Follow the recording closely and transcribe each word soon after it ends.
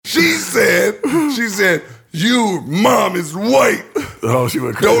She said, "You mom is white. Oh, she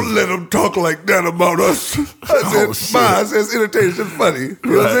went crazy. Don't let them talk like that about us." I said, "Ma," I said, "entertainment is funny." You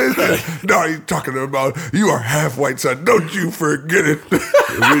know what I'm saying? No, he's talking about you are half white, son. Don't you forget it.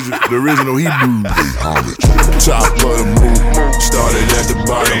 The original Hebrew. Top of the move, started at the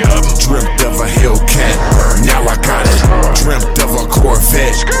bottom. Dreamt of a Hellcat, now I got it. Dreamt of a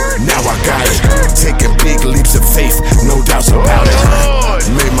Corvette, now I got it. Taking big leaps of faith, no doubts about it.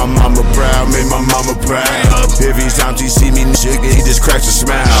 Made my mama proud, made my mama proud. Every time she see me, nigga, he just cracks a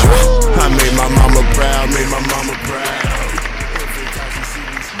smile. I made my mama proud, made my mama proud.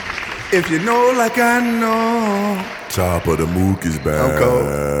 If you know like I know. Top of the Mook is back. I'm cold.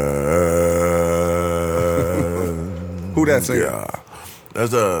 Who that singer? Yeah.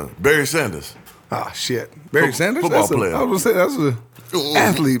 That's Barry Sanders. Ah, shit. Barry Sanders? Football player. I was going to say, that's an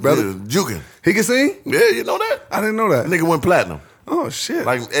athlete, brother. Yeah, juking. He can sing? Yeah, you know that? I didn't know that. Nigga went platinum. Oh, shit.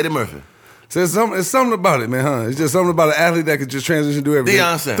 Like Eddie Murphy. So it's something about it, man, huh? It's just something about an athlete that could just transition to do everything.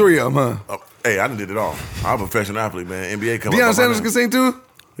 Deion Sanders. 3 of them, huh? Oh, hey, I done did it all. I'm a professional athlete, man. NBA come Deion up. Sanders can sing too?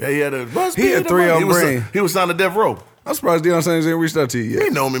 Yeah, he had a bus. He had 3 on brain. He was signed to Death Row. I'm surprised Deion Sanders ain't reached out to you He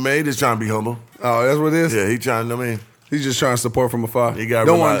yet. know me, man. He just trying to be humble. Oh, that's what it is? Yeah, he trying to, He's just trying to support from afar. He got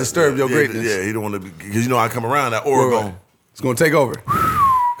Don't want to disturb your greatness. Yeah, he don't want to, because you know I come around that Oregon. It's going to take over.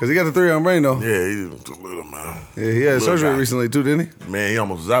 Because he got the 3 on brain, though. Yeah, he's a little man. Yeah, he had Little surgery guy. recently, too, didn't he? Man, he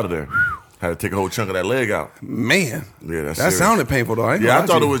almost was out of there. Had to take a whole chunk of that leg out. Man. Yeah, that serious. Sounded painful, though. I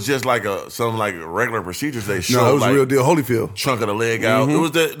thought it was just like some like regular procedures they showed. No, it was like, real deal. Holyfield. Chunk of the leg out. It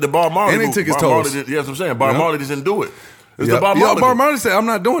was the Bob Marley. And he took his Bob toes. Marley that's what I'm saying. Bob Marley just didn't do it. It's Yep. the Bob Marley. Bob Marley said, "I'm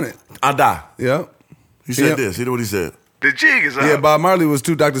not doing it." I die. Yeah. He said this. He did what he said. The jig is up. Yeah, Bob Marley was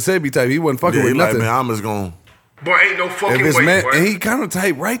too Dr. Sebi type. He wasn't fucking Yeah, with he like, nothing. man, I'm just going. Boy, ain't no fucking If it's way, man, boy. and he kind of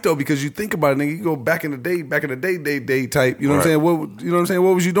type right though, because you think about it, nigga, you go back in the day type. You know what I'm saying? You know what I'm saying?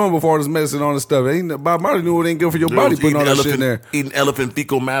 What was you doing before all this medicine, all this stuff? Bob Marley knew it ain't good for your body putting all that shit in there. Eating elephant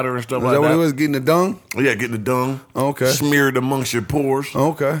fecal matter and stuff Is like that that. what it was? Getting the dung? Yeah, getting the dung. Okay. Smeared amongst your pores.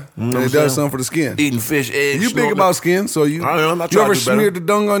 Okay. And what it I'm does saying? something for the skin. Eating fish eggs. You big snorkeling. about skin, so you I am. I you try ever to do better. smeared the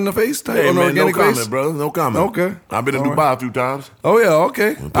dung on the face type? Hey, on the man, no organic comment, face? bro. No comment. Okay. I've been to All Dubai right. a few times. Oh yeah, okay.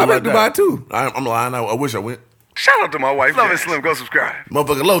 I've been like to Dubai that. too. I'm lying. I wish I went. Shout out to my wife. Love and Slim. Go subscribe.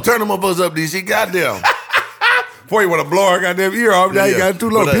 Motherfucker low. Turn the motherfuckers up, DC. Goddamn. Before you want to blow our goddamn ear off, now you got it too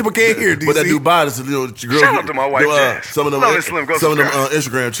low. But People can't hear, DC. But that Dubai, this little girl. Shout out to my wife, Jazz. Some of them, Love and Slim. Go some of them subscribe.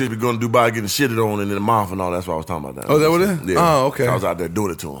 Instagram chicks be going to Dubai getting shitted on and in the mouth and all. That's what I was talking about. That. Oh, is that what it is? Yeah. Oh, okay. I was out there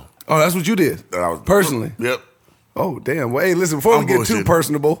doing it to them. Oh, that's what you did? Personally? Yep. Oh, damn. Well, hey, listen, before we get too bullshitting.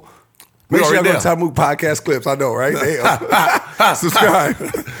 personable, We make sure y'all already go to there. Top Mook Podcast Clips. I know, right? Damn. Subscribe.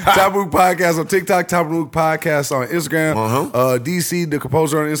 Top Mook Podcast on TikTok, Top Mook Podcast on Instagram. DC, the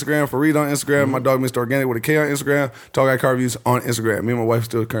composer on Instagram, Fareed on Instagram, my dog Mr. Organic with a K on Instagram, Tall Guy Car Reviews on Instagram. Me and my wife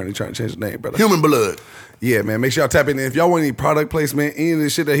still currently trying to change the name, brother. Human blood. Yeah, man. Make sure y'all tap in. If y'all want any product placement, any of the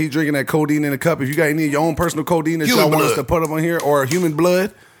shit that he drinking, that codeine in a cup, if you got any of your own personal codeine that Human y'all want us blood. to put up on here, or human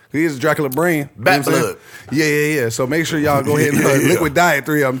blood, he is Dracula brain. You know Bat what I'm saying? blood. Yeah. So make sure y'all go ahead and Yeah. Liquid Diet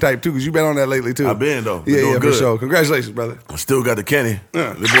 3 of them type 2, because you been on that lately too. I been, though. Been Yeah, doing for good. sure. Congratulations, brother. I still got the candy.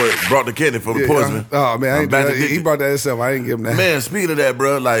 The boy brought the candy for the poison. Oh man, I I'm ain't back do that. to He brought that himself. I didn't give him that. Man, speaking of that,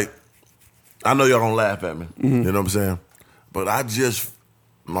 bro, like, I know y'all gonna laugh at me. Mm-hmm. You know what I'm saying? But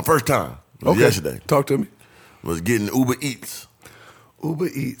my first time was Okay. yesterday, Talk to me. was getting Uber Eats. Uber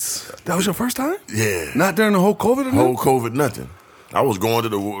Eats. That was your first time? Yeah. Not during the whole COVID? or Whole nothing? COVID, nothing. I was going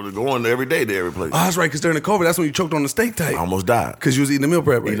every day to every place. Oh, that's right, because during the COVID, that's when you choked on the steak type. I almost died. Because you was eating the meal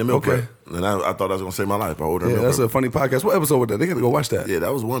prep, right? Eating the meal okay. prep. And I thought I was gonna save my life by ordering Yeah, meal that's prep. a funny podcast. What episode was that? They got to go watch that. Yeah,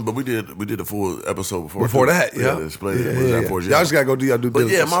 that was one, but we did a full episode before. Before too. that, yeah. to explain Yeah, it. Was yeah, that yeah. for you? Y'all just gotta go do y'all due But yeah,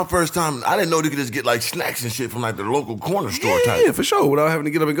 diligence. my first time, I didn't know you could just get like snacks and shit from like the local corner store type. Yeah, for sure, without having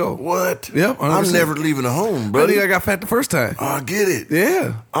to get up and go. What? Yep, 100%. I'm never leaving the home, Buddy, brother. I got fat the first time. I get it.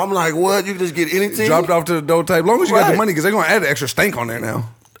 Yeah. I'm like, what? You can just get anything? Dropped off to the dough type. Long as you got the Right. money, because they're going to add the extra stank on there now.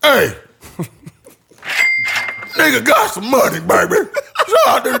 Hey! Nigga got some money, baby. So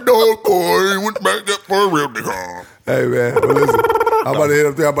out the door, boy. Went back up for a realty car. Hey, man, well, listen. I'm about to head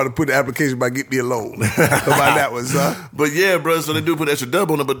up there. I'm about to put the application by Get Me a Loan. How about that one, son? But yeah, bro, so they do put extra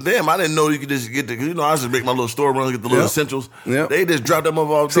dub on it. But damn, I didn't know you could just get I just make my little store run, get the little Yep. essentials. Yep. They just drop them off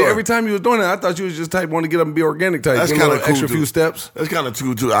all the See, time. every time you was doing that, I thought you was just type want to get up and be organic type. That's Get a kind little of cool. extra too. few steps. That's kind of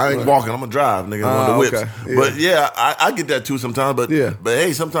cool too. I ain't walking. I'm gonna drive, nigga. On the whips. okay. Yeah. But yeah, I get that too sometimes. But Yeah. but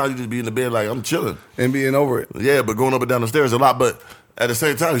hey, sometimes you just be in the bed like I'm chilling. And being over it. Yeah, but going up and down the stairs a lot. But at the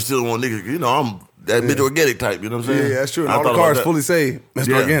same time, you still want niggas. You know, I'm that bitch organic type. You know what I'm saying? Yeah, that's true. And I all the thought about cars that. fully say Mr.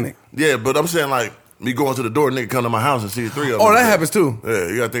 Yeah. Organic. Yeah, but I'm saying like me going to the door, nigga come to my house and see 3 of them. Oh, that happens too. Yeah,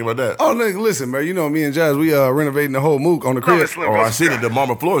 you gotta think about that. Oh, nigga, listen, man. You know me and Jazz, we renovating the whole mook on the crib. Oh, I seen it. The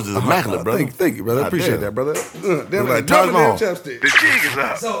marble floors is immaculate, brother. Thank you, brother. I appreciate that, brother. Damn, like Taj Mahal. The jig is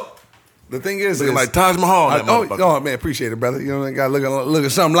up. So the thing is, Looking like Taj Mahal. oh man, appreciate it, brother. You know, got to look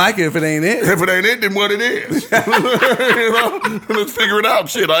at something like it if it ain't it. If it ain't it, then what it is. You know? Let's figure it out.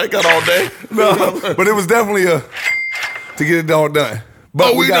 Shit, I ain't got all day. No, but it was definitely to get it all done.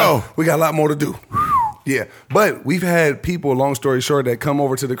 But we got a lot more to do. Yeah, but we've had people, long story short, that come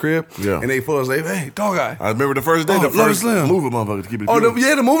over to the crib and they feel us like, hey, dog guy. I remember the first day, the first moving motherfucker to keep it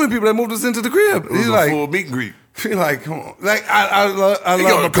the moving people that moved us into the crib. It was a full meet and greet. He like, come on. Like, I He love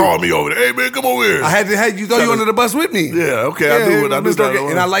gonna call me over there. Hey, man, come over here. I had you throw you under the bus with me. Yeah, okay, I do it. I do that.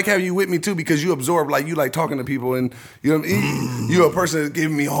 And I like having you with me, too, because you absorb, like, you like talking to people, and you know, you're a person that's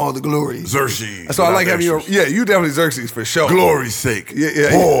giving me all the glory. Xerxes. So I like having you. Yeah, you definitely Xerxes for sure. Glory's sake.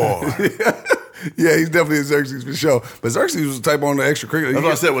 Yeah. Boy. Yeah, he's definitely a Xerxes for sure. But Xerxes was the type on the extracurricular. That's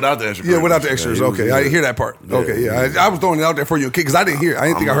what I said, without the extracurriculars. Yeah, without the extras. Okay, I didn't hear that part. Okay, yeah. I was throwing it out there for you, because I didn't hear it. I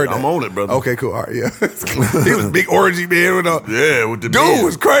didn't think I heard that. I'm on it, brother. Okay, cool. All right, yeah. He was a big orgy man. With the dude men.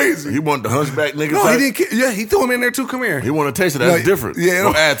 was crazy. He wanted the hunchback nigga. No, he didn't. Yeah, he threw him in there too. Come here. He wanted to taste it. That's different. Yeah,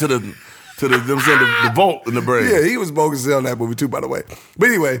 don't add to the vault in the brain. Yeah, he was bogus as hell in that movie too, by the way. But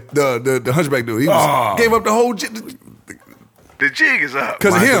anyway, the hunchback dude, he gave up the whole. The jig is up.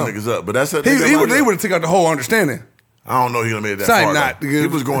 Because of him. Niggas up. But that's a they would have taken out the whole understanding. I don't know he would have made that Same far. not. He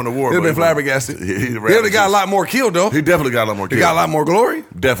was going to war. He'd have been flabbergasted. He would have got a lot more killed, though. He definitely got a lot more killed. He got a lot more glory.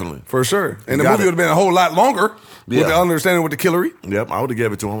 Definitely. For sure. And the movie would have been a whole lot longer with the understanding with the killery. Yep, I would have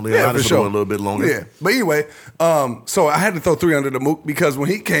gave it to him. Yeah, for sure. A little bit longer. Yeah. But anyway, so I had to throw 3 under the mook because when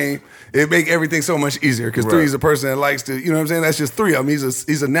he came, it made everything so much easier because 3 is a person that likes to, you know what I'm saying? That's just 3 of them.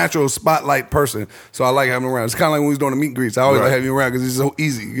 He's a natural spotlight person. So I like having him around. It's kind of like when we was doing the meet and greets. I always like having him around because he's so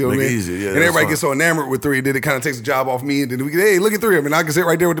easy. You know what I mean? Easy, yeah. And everybody gets so enamored with 3, then it kind of takes the job off me. And then we get, hey, look at 3 of them. And I can sit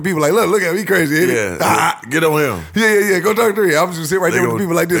right there with the people like, look at him. He crazy. Get on him. Yeah. Go talk to 3. I was just sit right there with the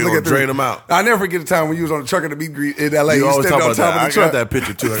people like this. Look at 3. Drain them out. I never forget the time when you was on the truck at the meet and greet in L.A. You always talk about that. I got that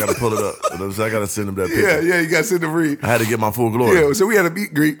picture too. I got to pull it up. I got to send him that picture. Yeah, you got to send him read. I had to get my full glory. Yeah, so we had a meet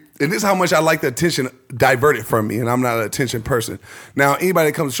and greet, and this is how much I like the attention diverted from me, and I'm not an attention person. Now, anybody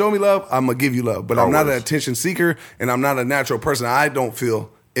that comes to show me love, I'm going to give you love, but I'm not an attention seeker, and I'm not a natural person. I don't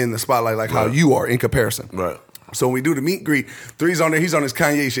feel in the spotlight like how you are in comparison. Right. So when we do the meet and greet, 3's on there. He's on his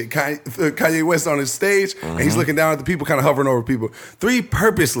Kanye shit. Kanye West on his stage, and he's looking down at the people, kind of hovering over people. 3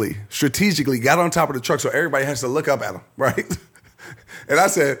 purposely, strategically got on top of the truck so everybody has to look up at him, right? And I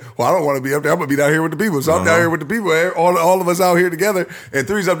said, well, I don't want to be up there. I'm going to be down here with the people. So I'm down here with the people. All of us out here together. And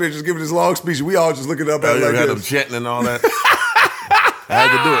 3's up there just giving this long speech. And we all just looking up at him like had this. Them chanting and all that. I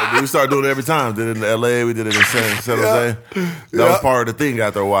had to do it. We started doing it every time. Did it in L.A. We did it in San Jose. That was part of the thing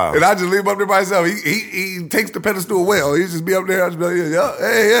after a while. And I just leave him up there by himself. He takes the pedestal well. He just be up there. I just be like,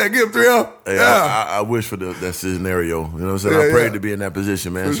 hey, give him 3 up. Hey, I wish for that scenario. You know what I'm saying? I prayed to be in that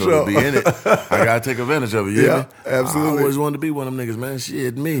position, man. To be in it, I got to take advantage of it. You hear me? Absolutely. I always wanted to be one of them niggas, man.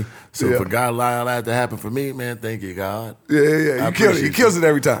 Shit, me. So for God allow that to happen for me, man, thank you, God. Yeah. You kill it. He kills it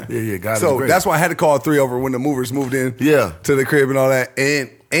every time. Yeah, God is so great. that's why I had to call 3 over when the movers moved in to the crib and all that.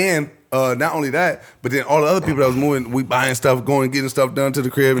 And not only that, but then all the other people that was moving, we buying stuff, going and getting stuff done to the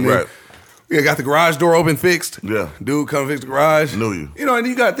crib. And then we got the garage door open, fixed. Yeah. Dude come fix the garage. Knew you. You know, and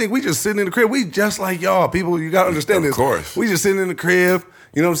you got to think, we just sitting in the crib. We just like y'all. People, you got to understand this. Of course. We just sitting in the crib,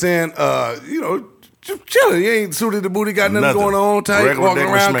 you know what I'm saying? Just chilling. You ain't suited the booty, got nothing going on, tight, Regular walking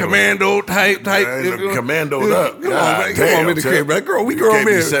around, commando, tight. Commandoed up. Come on, in the crib, brother. We grown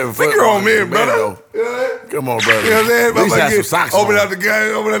men. We grown men, brother. Come on, brother. You know what I'm saying? At least have some socks open out the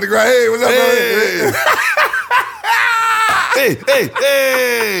garage. Hey, what's up, brother? Hey,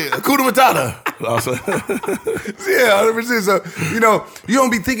 Hakuna Matata. Yeah, 100%. So, you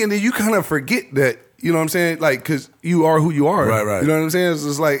don't be thinking that you kind of forget that, you know what I'm saying? Like, because you are who you are. Right. You know what I'm saying? It's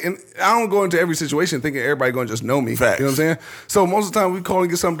just like, and I don't go into every situation thinking everybody going to just know me. Facts. You know what I'm saying? So most of the time we call and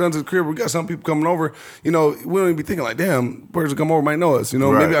get something done to the crib. We got some people coming over. We don't even be thinking like, damn, person come over might know us.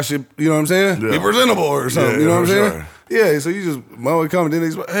 Maybe I should, you know what I'm saying? Be presentable or something. You know what I'm saying? Sure. Yeah, so you just, mother come and then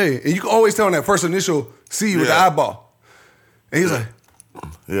he's like, hey. And you can always tell in that first initial see you with the eyeball. And he's like,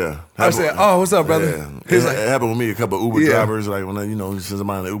 I said, oh, what's up, brother? Yeah. It happened with me, a couple of Uber drivers, like when since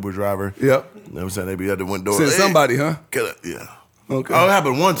somebody an Uber driver. Yep. You know what I'm saying? They be at the window. Send somebody, huh? Yeah. Okay. Oh, it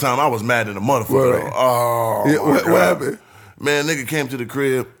happened one time. I was mad at the motherfucker. Right. Oh, yeah, what happened? Man, nigga came to the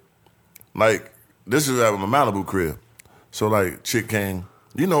crib. Like, this is at my Malibu crib. So, like, chick came.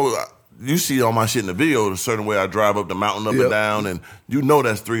 You see all my shit in the video, a certain way I drive up the mountain up and down, and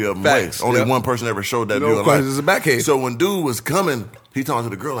that's 3 of them ways. Only one person ever showed that view. It's a back case. So when dude was coming, he talked to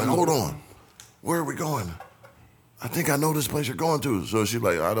the girl like, hold on. where are we going? I think I know this place you're going to. So she's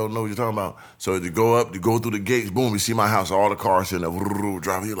like, I don't know what you're talking about. So you go up, you go through the gates, boom, you see my house, all the cars sitting there,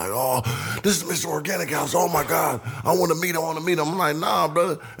 driving. You're like, oh, this is Mr. Organic House. Oh, my God. I want to meet him. I'm like, nah,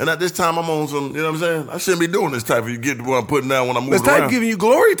 brother. And at this time, I'm on some, you know what I'm saying? I shouldn't be doing this type of, you get to what I'm putting down when I'm moving It's type around. giving you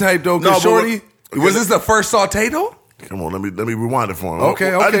glory type, though, because Shorty, was this the first saute, though? Come on, let me rewind it for him.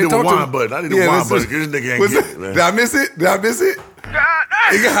 Okay, I need the talk to rewind me. button. I need the rewind button. This nigga ain't get it, man. Did I miss it?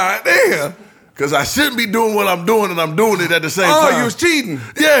 God damn. Because I shouldn't be doing what I'm doing, and I'm doing it at the same time. Oh, you was cheating.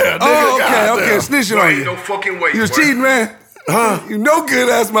 Yeah, nigga. Okay, snitching on you. No fucking way. You was cheating, man. Huh? You no good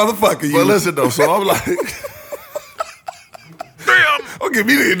ass motherfucker. You. But listen, though, so I'm like... Damn. Don't give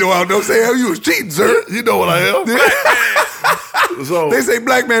me the no out. Don't say how you was cheating, sir. You know what I am. So They say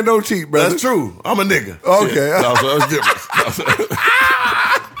black man don't cheat, brother. that's true. I'm a nigga. Okay. Shit. No, so that's different.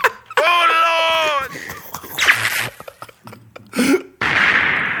 Oh, Lord.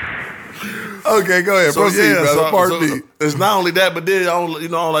 Okay, go ahead. So Proceed, yeah, brother. so Pardon me. it's not only that, but then I don't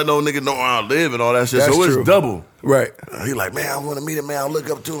like no nigga know where I live and all that shit. That's so it's true. double. Right. He like, man, I want to meet him, man. I look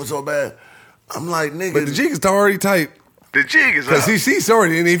up to him so bad. I'm like, nigga. But the jig is already tight. The jig is up. Because he's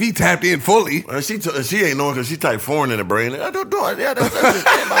already, and if he tapped in fully. She ain't knowing because she type foreign in the brain. I don't do it. Yeah, that's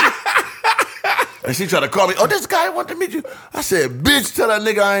and she tried to call me. Oh, this guy want to meet you. I said, bitch, tell that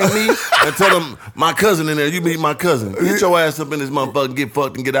nigga I ain't me. And tell him my cousin in there. You meet my cousin. Get your ass up in this motherfucker, get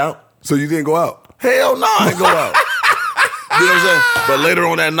fucked and get out. So you didn't go out? Hell no, I ain't go out. You know what I'm saying? But later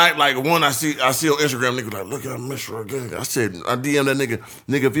on that night, like one I see on Instagram, nigga like, look at Mr. Organic. I said, I DM that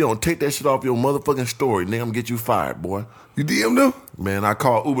nigga, if you don't take that shit off your motherfucking story, nigga, I'm gonna get you fired, boy. You DM'd him? Man, I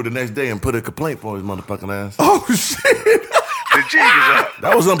called Uber the next day and put a complaint for his motherfucking ass. Oh, shit. The jig is up.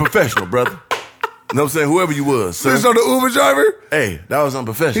 That was unprofessional, brother. You know what I'm saying? Whoever you was, son. This on the Uber driver? Hey, that was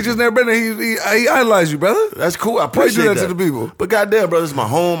unprofessional. He just never been there. He idolized you, brother. That's cool. I Why you appreciate do that to the people? But goddamn, brother, it's my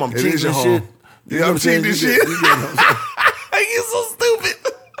home. I'm It cheating is your and home. shit. Yeah, know I'm what saying? cheating You shit. get what I'm saying? You so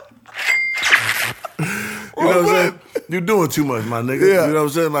stupid. You know what I'm saying? You doing too much, my nigga. Yeah. You know what I'm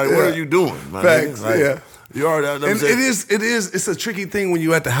saying? Like, what Yeah. are you doing, my Facts, nigga? Like, yeah. You already know what I'm And saying? it's a tricky thing when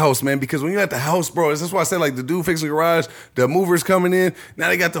you at the house, man, because when you're at the house, bro, that's why I said, like, the dude fixing the garage, the movers coming in, now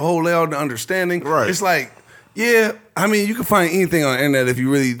they got the whole layout, the understanding. Right. It's like, yeah, I mean, you can find anything on the internet if you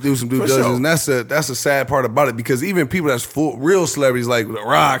really do some due For diligence, sure. and that's a sad part about it, because even people that's real celebrities like The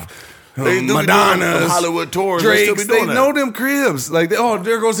Rock, They do be doing Madonna's, them Hollywood tours. They still Drakes, be doing they that. know them cribs. Like,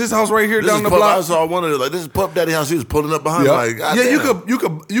 there goes his house right here This down is the Puff, block. I saw one of it. Like, this is Puff Daddy house. He was pulling up behind. Yep. Like, yeah,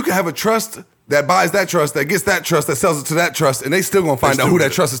 goddamn. you could have a trust that buys that trust, that gets that trust, that sells it to that trust, and they still gonna find out who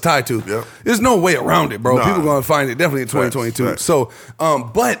that trust is tied to. Yep. There's no way around it, bro. Nah. People gonna find it definitely in 2022. Facts. So,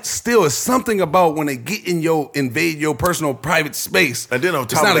 but still, it's something about when they get in invade your personal private space. And then on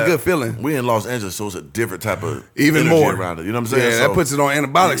top it's not of a that, good feeling. We in Los Angeles, so it's a different type of Even energy more around it. You know what I'm saying? Yeah, So- that puts it on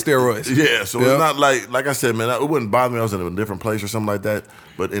anabolic steroids. Yeah, so Yeah. it's not like I said, man, it wouldn't bother me. I was in a different place or something like that.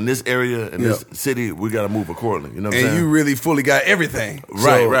 But in this area, in this city, we got to move accordingly. You know what I'm And saying? you really fully got everything. Right.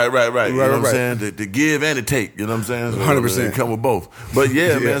 So- You know what I'm right. saying? The give and the take. You know what I'm saying? So 100%. It come with both. But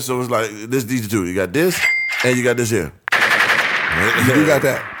yeah, Yeah. man. So it's like these two. You got this, and you got this here. You do got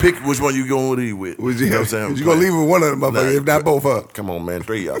that. Pick which one you going to eat with. Would You know what I'm saying? You gonna leave with one of them, motherfuckers, if not both up. Come on, man,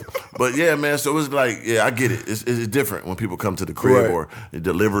 3 y'all. But yeah, man. So it's like, yeah, I get it. It's different when people come to the crib Right. or they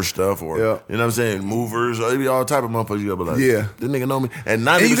deliver stuff or Yeah. you know what I'm saying, movers or maybe all type of motherfuckers. You gotta be like, Yeah. this nigga know me. And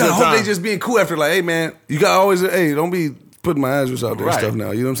 90% And you gotta of the hope time, they just being cool after, like, hey man, you gotta always, hey, don't be putting my address out there Right. and stuff now.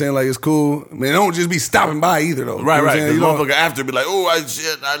 You know what I'm saying? Like, it's cool. I mean, don't just be stopping by either though. right, You know what I'm right. saying? Because You know- motherfucker after be like, oh,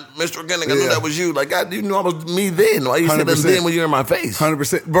 Mr. Organic, I knew Yeah. that was you. Like, God, you knew I was me then. Why you said that 100%. then when you're in my face?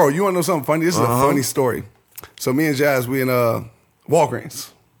 100%. Bro, you wanna know something funny? This is a funny story. So me and Jazz, we in Walgreens,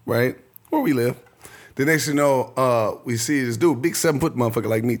 right? Where we live. The next thing you know, we see this dude, big 7-foot motherfucker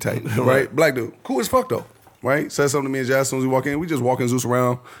like me type, right? Black dude. Cool as fuck though. Right? Says something to me and Jazz as soon as we walk in. We just walk and Zeus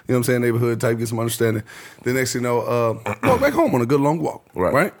around, you know what I'm saying, neighborhood type, get some understanding. The next thing you know, walk back home on a good long walk.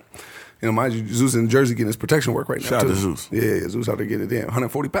 Right. You know, mind you, Zeus in Jersey getting his protection work right now. Shout out too. to Zeus. Yeah, Zeus out there getting it in.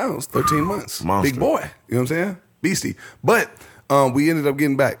 140 pounds, 13 months. Monster. Big boy. You know what I'm saying? Beastie. But we ended up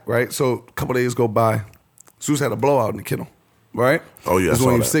getting back, right? So a couple days go by. Zeus had a blowout in the kennel, right? Oh, yeah, I This saw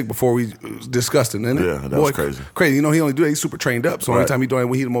when he was that. sick before it was disgusting, isn't it? Yeah, that was crazy. Crazy. You know, he only do that. He's super trained up. So Right. anytime he doing it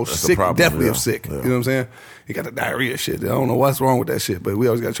when he's the most That's the sick, problem, definitely yeah. of sick. Yeah. You know what I'm saying? He got the diarrhea shit. I don't know what's wrong with that shit, but we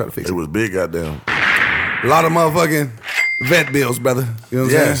always got to try to fix It it. was big, goddamn. A lot of motherfucking vet bills, brother. You know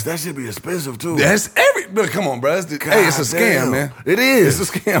what I'm Yes, saying? that should be expensive too. That's Look, come on, bro. Hey, it's a scam, damn. man. It is. It's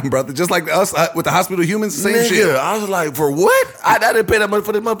a scam, brother. Just like us with the hospital humans, same Nigga, shit. I was like, for what? I didn't pay that much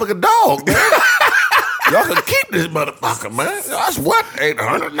for this motherfucking dog, man. Y'all can keep this motherfucker, man. That's what?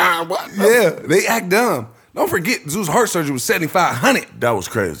 809, what? Yeah, they act dumb. Don't forget, Zeus' heart surgery was $7,500 That was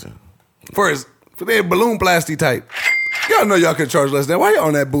crazy. for his So they balloon plasty type. Y'all know y'all can charge less than. Why y'all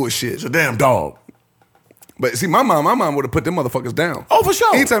on that bullshit? It's a damn dog. But see, my mom would have put them motherfuckers down. Oh, for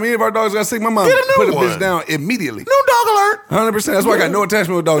sure. Anytime any of our dogs got sick, my mom Get a new put a one. bitch down immediately. New dog alert. 100%. That's why I got no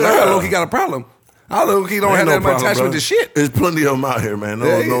attachment with dogs. I got low-key got a problem. I low-key don't have that much attachment to shit. There's plenty of them out here, man.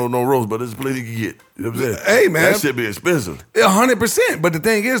 Yeah. No roast, but there's plenty you can get. You know what I'm saying? Hey, man. That shit be expensive. 100%. But the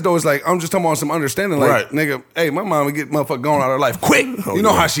thing is, though, it's like, I'm just talking about some understanding. Like, Right. nigga, hey, my mom would get motherfucker going out of her life quick. Oh, you know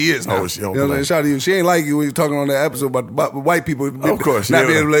yeah. how she is now. Oh, she you don't know what I'm play. saying? Shout out to you. She ain't like you when you're talking on that episode about white people. Of course, Not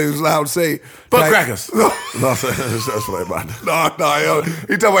yeah. being allowed to say. Butt like, crackers. No, that's what I about. yo.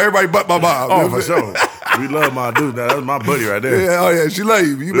 He talking about everybody but my mom. Oh, You know for what I'm saying? sure. We love my dude. That's my buddy right there. Yeah, oh yeah, she love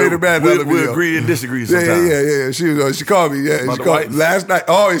you. You made her mad. We agree and disagree sometimes. Yeah. She called me. Yeah, About she the called whites? last night.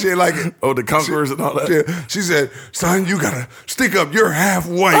 Oh, she ain't like it. Oh, the conquerors and all that. She said, "Son, you gotta stick up. You're half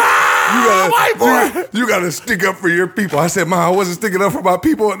white. white boy. You gotta stick up for your people." I said, "Ma, I wasn't sticking up for my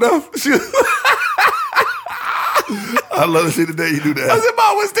people enough." I love to see the day you do that. I said, "Ma,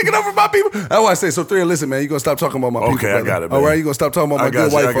 I wasn't sticking up for my people." That's why I say, "So, Three, listen, man, you gonna stop talking about my people." Okay, I brother. got it, man. All right, you gonna stop talking about I my got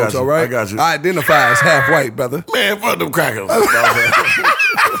good you, white I got folks. you, All right, I got you. I identify as half white, brother. Man, fuck them crackers.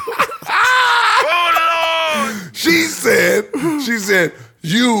 She said,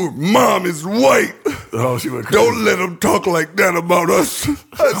 "Your mom is white. Oh, she went crazy. Don't let them talk like that about us."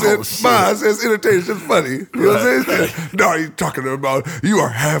 I said, shit. "Ma, I said, entertainment's funny." You know what I'm saying? No, he's talking about you are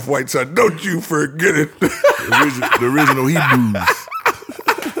half white, son. Don't you forget it. The original Hebrews.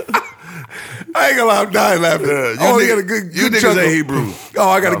 I ain't gonna lie, I'm dying laughing. Yeah, Oh, you I got a niggas- good you niggas chuckle. ain't Hebrew. Oh,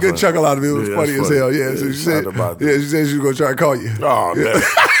 I got a Oh, good funny. chuckle out of it. It was Yeah, funny that's as funny. hell. Yeah, Yeah, so she shout said, about that. yeah, she said she was gonna try to call you. Oh, man.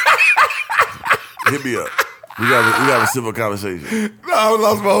 Hit me up. We got a civil conversation. No, I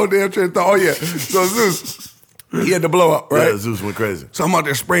lost my whole damn train of thought. Oh yeah, so Zeus, he had to blow up, right? Yeah, Zeus went crazy. So I'm out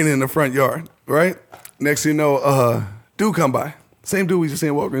there spraying in the front yard, right? Next thing you know, dude come by. Same dude we just seen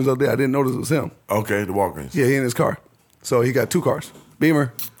in Walgreens the other day. I didn't notice it was him. Okay, the Walgreens. Yeah, he in his car. So he got two cars.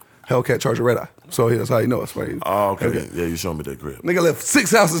 Beamer, Hellcat, Charger, Red Eye. So that's how you know us, right? Oh, okay. Yeah, you showed me that crib. Nigga left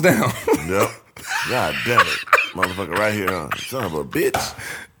 6 houses down. Yep. God damn it. Motherfucker right here, huh? Son of a bitch.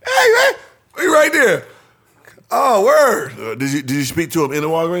 Hey, man, we right there. Oh, word. Did you speak to him in the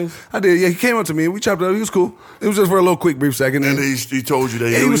Walgreens? I did. Yeah, he came up to me. We chopped it up. He was cool. It was just for a little quick, brief second. And he told you that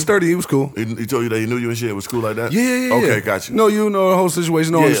he yeah, knew he was you? 30. He was cool. He told you that he knew you and shit. It was cool like that? Yeah. Okay, got you. No, you know the whole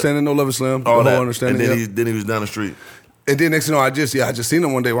situation, no Yeah. understanding, no love and slim, All the that. whole understanding. And yeah. then he was down the street. And then next thing you know, I just seen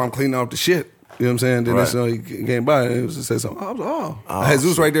him one day while I'm cleaning up the shit. You know what I'm saying? Then next thing you know, he came by and he was just said something. I was like, I had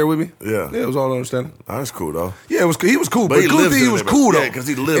Zeus right there with me. Yeah. Yeah, it was all understanding. Oh, that's cool, though. Yeah, it was. He was cool, But but he the cool lives thing, he in was it, cool yeah, though, 'cause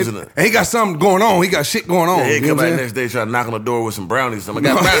he lives in it. And he got something going on. He got shit going on. Yeah, he you know come what I'm back saying? next day trying to knock on the door with some brownies. I got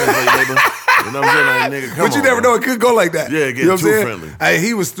brownies for you, neighbor. You know what I'm saying? Like, nigga, come But you on, never man. know, it could go like that. Yeah, it get you know what too I'm saying? friendly. Hey,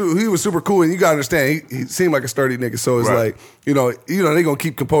 he was super cool, and you gotta understand, he seemed like a sturdy nigga. So it's Right. like, you know, they gonna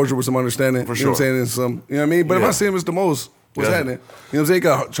keep composure with some understanding. For You know what I'm sure. saying? And some, you know what I mean? But if Yeah. I see him as the most, what's Yeah. happening? You know what I'm saying? He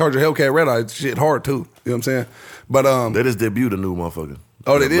got Charger Hellcat Red Eye shit hard too. You know what I'm saying? But They just debuted a new motherfucker.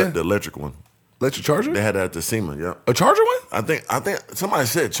 Oh, they did? The electric one. let your Charger? They had that at the SEMA, yeah. A Charger one? I think somebody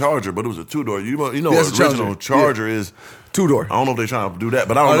said Charger, but it was a two-door. You know Yeah, it's a original Charger. Charger is. 2-door. I don't know if they're trying to do that,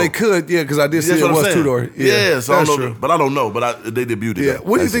 but I don't Oh, know. they could, yeah, because I did see That's it what I'm was saying. 2-door. Yeah, so I that's don't know, true. but I don't know. But they debuted it. Yeah.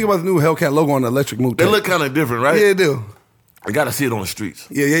 What do you think about the new Hellcat logo on the electric move? They look kind of different, right? Yeah, they do. I got to see it on the streets.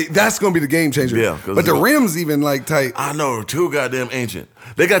 Yeah, that's gonna be the game changer. Yeah, 'cause but the it's- rims even like tight. I know, too goddamn ancient.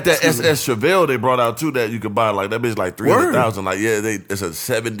 They got that SS Chevelle they brought out too that you could buy. Like that bitch like 300,000. Like it's a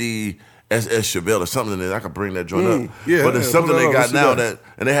 70 SS Chevelle or something. That I could bring that joint up. yeah, but it's yeah, something put it they up, got let's see now that.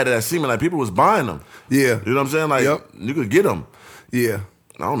 and they had that semen like people was buying them. Yeah. You know what I'm saying? Like Yep. you could get them. Yeah.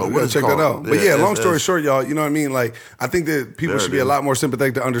 I don't know We what gotta it's check that called. out. But yeah, long SS. story short, y'all, you know what I mean? Like, I think that people There should it be a is. lot more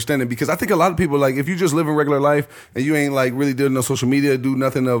sympathetic to understanding because I think a lot of people, like, if you just live in regular life and you ain't, like, really doing no social media, do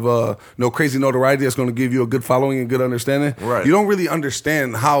nothing of no crazy notoriety that's going to give you a good following and good understanding, Right. you don't really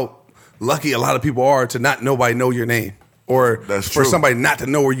understand how lucky a lot of people are to not nobody know your name. Or That's for true. somebody not to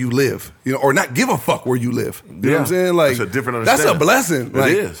know where you live, you know, or not give a fuck where you live. You know what I'm Yeah. saying? Like, That's a different that's a understanding. blessing. It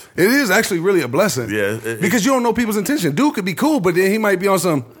Like, is. It is actually really a blessing. Yeah, because you don't know people's intention. Dude could be cool, but then he might be on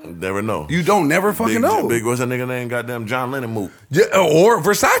some. Never know. You don't never fucking know. Big, what's that nigga name? Goddamn John Lennon move. Yeah, or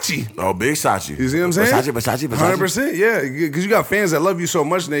Versace. Oh, Big Sachi. You see what I'm saying? Versace. 100%, yeah. Because you got fans that love you so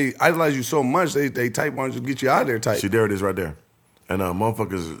much and they idolize you so much, they type on you to get you out of there type. See, there it is right there. And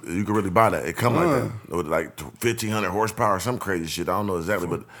motherfuckers, you can really buy that. It come like that. With like 1,500 horsepower, some crazy shit. I don't know exactly,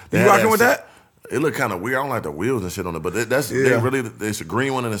 but they You had rocking with that? It look kind of weird. I don't like the wheels and shit on it, but they Yeah. really, it's a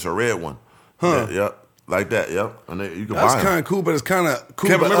green one and it's a red one. Huh. Yeah, yep. Like that, yep. And you can That's buy kind them. of cool, but it's kind of cool.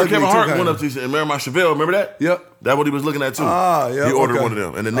 Remember but Kevin ugly Hart too, went kinda. up to and remember my Chevelle, remember that? Yep. That's what he was looking at too. Yeah, He ordered okay. one of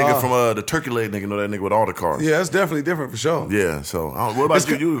them. And the nigga from the Turkey Leg nigga know that nigga with all the cars. Yeah, that's definitely different for sure. Yeah, so what about It's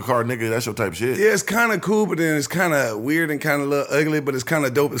you? You a car nigga, that's your type of shit. Yeah, it's kind of cool, but then it's kind of weird and kind of little ugly, but it's kind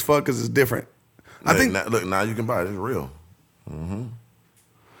of dope as fuck because it's different. I think now you can buy it. It's real.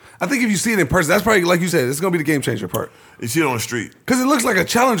 I think if you see it in person, that's probably, like you said, it's going to be the game changer part. You see it on the street. Because it looks like a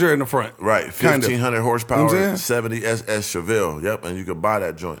Challenger in the front. Right, Kind of. 1,500 horsepower, You know what I'm 70 SS Chevelle. Yep, and you can buy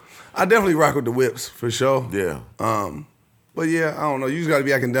that joint. I definitely rock with the whips, for sure. Yeah. But yeah, I don't know. You just got to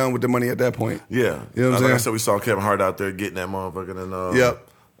be acting done with the money at that point. Yeah. You know what I'm like saying? I said, we saw Kevin Hart out there getting that motherfucker. And, Yep.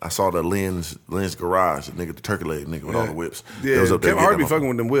 I saw the Lynn's Garage, the nigga, the Turkey Leg nigga with all the whips. They Yeah, was up there Kevin Hart getting be that fucking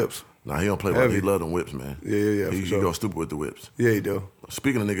with them whips. Nah, he don't play with it. Heavy. He love them whips, man. Yeah, for He sure. go stupid with the whips. Yeah, he do.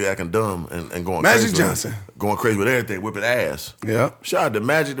 Speaking of nigga acting dumb and going Magic crazy. Johnson. Going crazy with everything, whipping ass. Yeah. Shout out to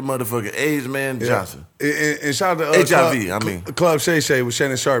Magic the motherfucking AIDS man Yeah. Johnson. And shout out to HIV, Club Shay Shay with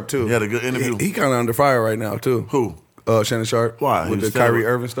Shannon Sharp, too. He had a good interview. He kind of under fire right now, too. Who? Shannon Sharp. Why? He With was the telling- Kyrie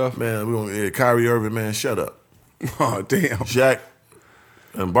Irving stuff. Man, we gonna Kyrie Irving, man, shut up. Oh, damn. Shaq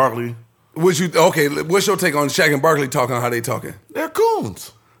and Barkley, What's your take on Shaq and Barkley talking, how they talking? they're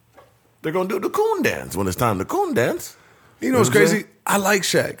coons. They're gonna do the coon dance when it's time to coon dance. You know what's what I'm crazy? saying? I like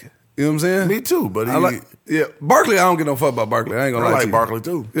Shaq. You know what I'm saying? Me too, but Barkley, I don't get no fuck about Barkley. I ain't gonna I lie like to you. Barkley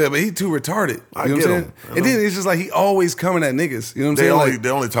too. Yeah, but he too retarded. I You know get what I'm him. saying? And then it's just like he always coming at niggas. You know what I'm They saying? only Like, they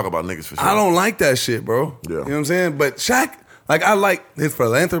only talk about niggas for sure. I don't like that shit, bro. Yeah. You know what I'm saying? But Shaq, like I like his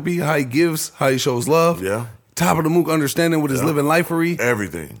philanthropy, how he gives, how he shows love. Yeah. Top of the mook understanding with his living lifery.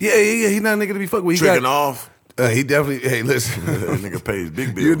 everything. Yeah. He not a nigga to be fucked with. He Tricking got, off. he definitely, hey, listen. That nigga pays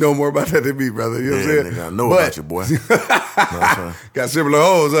big bills. You know more about that than me, brother. You know what I'm Yeah, saying? nigga, I know But- about you, boy. Know what I'm saying? Got similar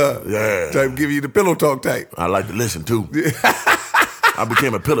hoes, huh? Yeah. Type give you the pillow talk type. I like to listen too. I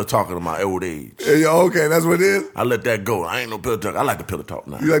became a pillow talker in my old age. Yeah, okay, that's what it is. I let that go. I ain't no pillow talker. I like the pillow talk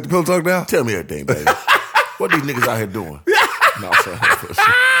now. You like the pillow talk now? Tell me everything, baby. What these niggas out here doing? No, I'm saying.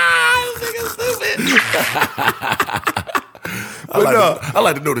 I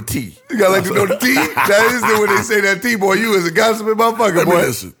like to know the tea. You gotta like to know the T. That is the when they say that T, boy. You is a gossiping motherfucker, Let me boy.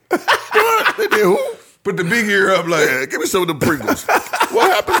 listen. What? They did who? Put the big ear up, like Yeah, give me some of the Pringles.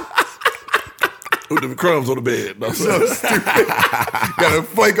 What happened? With the crumbs on the bed. No, I'm saying. so stupid. Gotta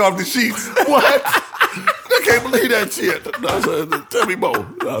flake off the sheets. What? I can't believe that shit. No, I'm saying, tell me more.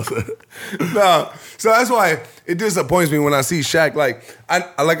 No, I'm saying. Nah, so that's why it disappoints me when I see Shaq. Like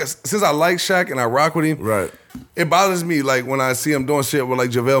I like since I like Shaq and I rock with him. Right. It bothers me like when I see him doing shit with like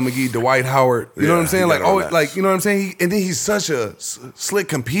JaVale McGee, Dwight Howard. You know what I'm Yeah, saying? you Like gotta oh, relax. like you know what I'm saying? And then he's such a slick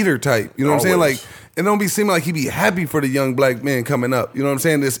competitor type. You know what I'm saying? Always. Like it don't be seeming like he be happy for the young black man coming up. You know what I'm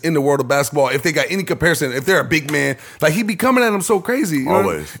saying? This in the world of basketball. If they got any comparison, if they're a big man, like he be coming at him so crazy. You know?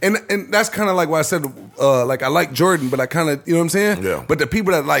 Always. And that's kind of like why I said like I like Jordan, but I kind of you know what I'm saying? Yeah. But the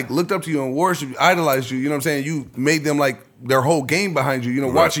people that like looked up to you and worshiped you, idolized you, you know what I'm saying? You made them like their whole game behind you, you know,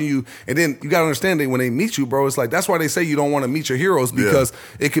 watching you. And then you got to understand that when they meet you, bro, it's like, that's why they say you don't want to meet your heroes because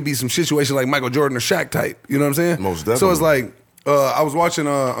it could be some situation like Michael Jordan or Shaq type. You know what I'm saying? Most So it's definitely. like, I was watching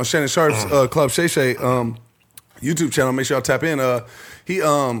on Shannon Sharp's Club Shay Shay YouTube channel. Make sure y'all tap in. He,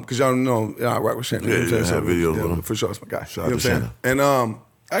 cause y'all know, I rock with Shannon. Yeah, you know what I'm yeah, saying? have videos Yeah, with him. For sure, it's my guy. Shout You know out to what I'm saying? And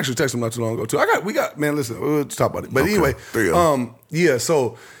I actually texted him not too long ago too. We got, man, listen, we'll talk about it. But Okay. anyway, There you go. yeah,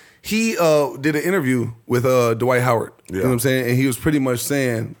 so he did an interview with Dwight Howard. You know what I'm saying? And he was pretty much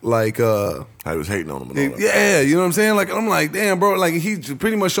saying like I was hating on him and all that. yeah, you know what I'm saying? Like I'm like, damn, bro, like he's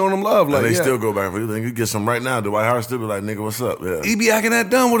pretty much showing him love. Like And they yeah. still go back for you. Think you get some right now. Dwight Howard still be like, nigga, what's up? Yeah. He be acting that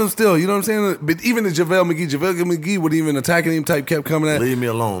dumb with him still, you know what I'm saying? But even the JaVale McGee would even attacking him type kept coming at. Leave me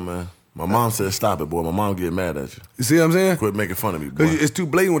alone, man. My mom said, stop it, boy. My mom get mad at you. You see what I'm saying? Quit making fun of me, boy. Because it's too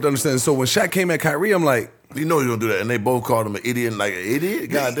blatant with understanding. So when Shaq came at Kyrie, I'm like, You know you're gonna do that, and they both called him an idiot. Like an idiot,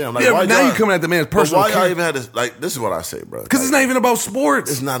 goddamn. Like yeah, why but now y'all- you coming at the man's But personal why y'all character. even had this? Like this is what I say, bro. Because it's not even about sports.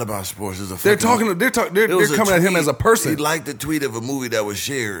 It's not about sports. It's a. They're fucking- talking. They're It was a coming at him tweet. as a person. He liked the tweet of a movie that was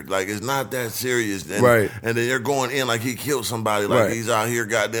shared. Like it's not that serious. And, Right. And then they're going in like he killed somebody. Like Right. he's out here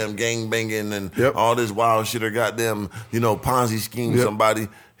goddamn gang banging and Yep. all this wild shit or goddamn Ponzi scheme Yep. somebody.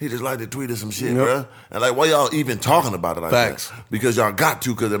 He just like to tweet some shit, Yep. bruh. And like, why y'all even talking about it like Facts. that? Because y'all got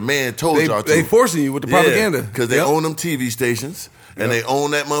to, because the man told y'all to. They forcing you with the propaganda. Because they Yep. own them TV stations and Yep. they own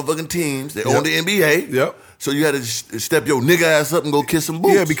that motherfucking teams. They Yep. own the NBA. Yep. So you had to step your nigga ass up and go kiss some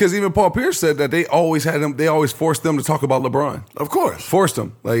boots. Yeah, because even Paul Pierce said that they always forced them to talk about LeBron. Of course. Forced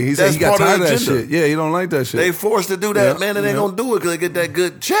them. Like he said he got tired of that shit. Yeah, he don't like that shit. They forced to do that, man, and they gonna do it because they get that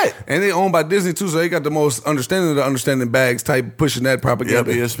good check. And they owned by Disney too, so they got the most understanding of the understanding bags type pushing that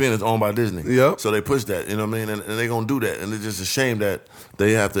propaganda. Yeah, ESPN is owned by Disney. Yep. So they push that, you know what I mean? And they gonna do that. And it's just a shame that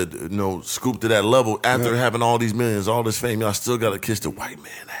they have to, scoop to that level after having all these millions, all this fame. Y'all still gotta kiss the white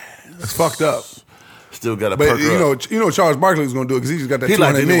man ass. It's fucked up. Still got to but perk up. You know Charles Barkley was going to do it because he just got that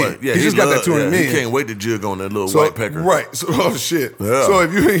 $200 million. Yeah, he just got that $200 million. He can't wait to jig on that little white pecker. Right. So, oh shit. Yeah. So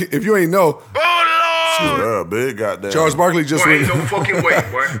if you ain't know, yeah, big goddamn. Charles Barkley just ain't no fucking way,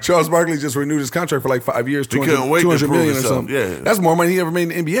 boy. Charles Barkley just renewed his contract for like 5 years, He couldn't wait to $200 prove million or himself. something. Yeah. That's more money he ever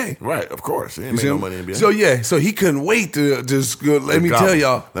made in the NBA. Right, of course. He ain't made no money in the NBA. So he couldn't wait to just go, let me tell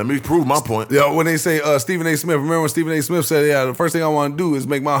y'all. Let me prove my point. Yeah, when they say Stephen A. Smith, remember when Stephen A. Smith said, the first thing I want to do is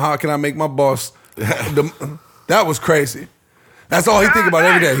how can I make my boss that was crazy. That's all he think about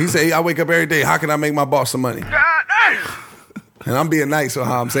every day. He say, I wake up every day, how can I make my boss some money? And I'm being nice on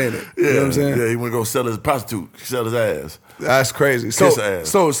how I'm saying it. You know what I'm saying? Yeah, he want to go sell his prostitute, sell his ass. That's crazy. Kiss her ass.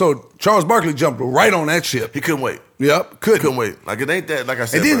 So Charles Barkley jumped right on that ship. He couldn't wait. Yep, couldn't wait. Like it ain't that. Like I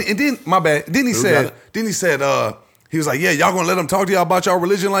said. And then my bad. Then he said, he was like, yeah, y'all gonna let him talk to y'all about y'all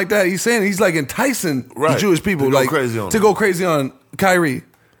religion like that? He's like enticing the Jewish people to go crazy on Kyrie.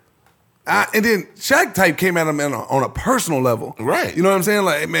 And then Shaq type came at him on a personal level. Right. You know what I'm saying?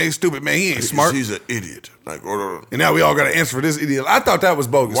 Like, hey, man, he's stupid, man. He ain't smart. He's an idiot. Like, and now we all got to answer for this idiot. I thought that was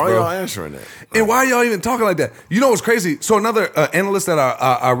bogus, why bro. y'all answering that? And why y'all even talking like that? You know what's crazy? So another analyst that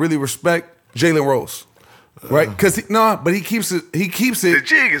I really respect, Jalen Rose. Right? Because he keeps it. The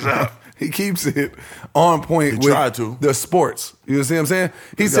jig is up. He keeps it on point with the sports. You see what I'm saying?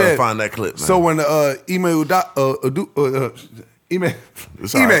 He said, find that clip, man. So when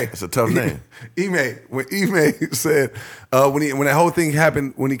It's a tough name. When Ime said when that whole thing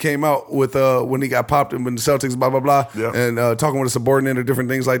happened, when he came out with when he got popped and when the Celtics blah blah blah and talking with a subordinate or different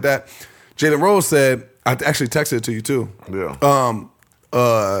things like that, Jalen Rose said, I actually texted it to you too. Yeah.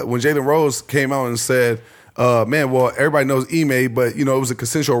 When Jalen Rose came out and said, man, well, everybody knows Ime, but it was a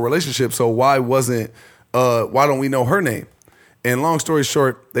consensual relationship, so why don't we know her name? And long story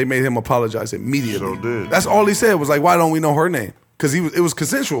short, they made him apologize immediately. So did. That's all he said was like, why don't we know her name? Because it was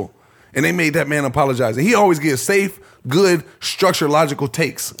consensual. And they made that man apologize. And he always gives safe, good, structured, logical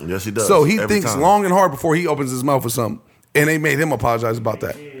takes. Yes, he does. So he Every thinks time. long and hard before he opens his mouth for something. And they made him apologize about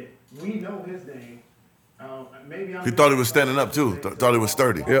that. We know his name. Maybe He thought he was standing up too. Thought he was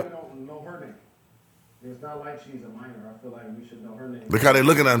sturdy. Yep. We don't know her name. It's not like she's a minor. I feel like we should know her name. Look how they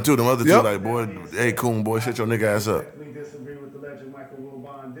looking at him too. Them other two Yep. like, boy, hey, coon boy, shut your nigga ass up. We disagree with the legend Michael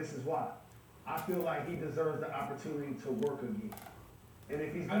Wilbon. This is why. I feel like he deserves the opportunity to work again. And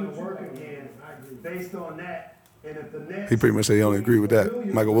if he's going to work again, based on that, and if the Nets... He pretty much said he only agree with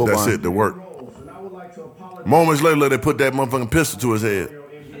that. Michael Wilbon. That's it, the work. And I would like to apologize. Moments later, they put that motherfucking pistol to his head.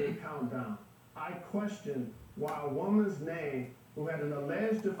 NBA countdown. I question why a woman's name who had an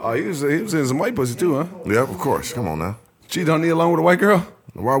alleged... Oh, he was in some white pussy too, huh? Yeah, of course. Come on now. Cheated on Nia Long with a white girl?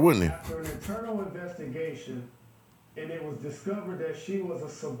 Why wouldn't he? After an internal investigation, and it was discovered that she was a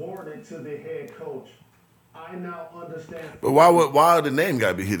subordinate to the head coach, I now understand. But why the name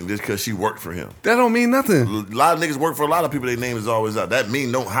got to be hidden just because she worked for him? That don't mean nothing. A lot of niggas work for a lot of people. Their name is always out. That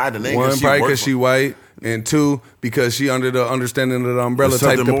mean don't hide the name. One, probably because worked she white, and two, because she under the understanding of the umbrella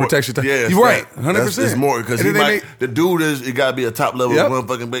type, the more, protection type. Yeah, You're right, 100%. It's more because the dude is. It got to be a top level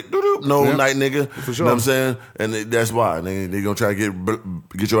motherfucking night nigga. For sure. You know what I'm saying? And that's why they gonna try to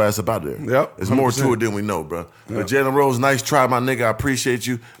get your ass up out there. Yep. It's more to it than we know, bro. But Jalen Rose, nice try, my nigga. I appreciate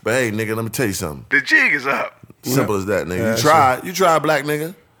you. But hey, nigga, let me tell you something. The jig is up. Simple as that, nigga. Yeah, you tried, black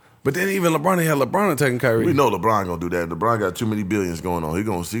nigga. But then even LeBron had LeBron attacking Kyrie. We know LeBron gonna do that. LeBron got too many billions going on. He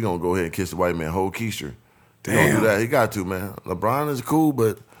gonna go ahead and kiss the white man whole keister. He gonna do that. He got to, man. LeBron is cool,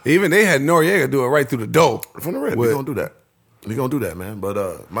 but even they had Noriega do it right through the door. From the rip, he gonna do that. He gonna do that, man. But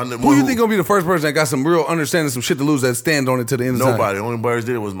who you think gonna be the first person that got some real understanding, some shit to lose that stand on it to the end of time? Nobody. Only birds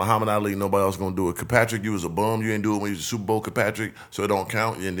did it was Muhammad Ali. Nobody else gonna do it. Kirkpatrick, you was a bum. You ain't do it when you was a Super Bowl Kirkpatrick, so it don't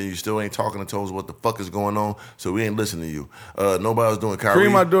count. And then you still ain't talking and told us what the fuck is going on, so we ain't listening to you. Nobody else doing Kyrie.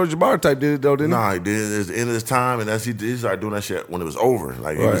 Kareem Abdul-Jabbar type did it though, didn't he? Nah, he did. It's the end of his time, and he started doing that shit when it was over.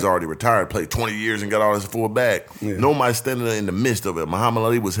 Like he was already retired, played 20 years and got all his full bag. Yeah. Nobody standing there in the midst of it. Muhammad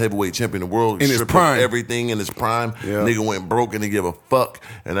Ali was heavyweight champion of the world in his prime. Everything in his prime. Yeah. Nigga went broke and he give a fuck,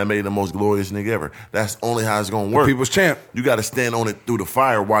 and that made him the most glorious nigga ever. That's only how it's gonna work. people's champ. You got to stand on it through the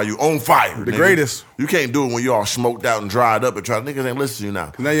fire while you on fire. The greatest. You can't do it when you all smoked out and dried up and try. Niggas ain't listen to you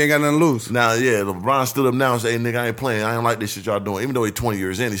now. Now you ain't got nothing to lose. Now, yeah, LeBron stood up now and said, hey, nigga, I ain't playing. I ain't like this shit y'all doing. Even though he's 20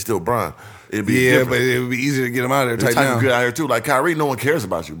 years in, he's still Bron. It'd be Yeah, different. but it would be easier to get him out of there. It's Tight type of good down. out here too. Like Kyrie, no one cares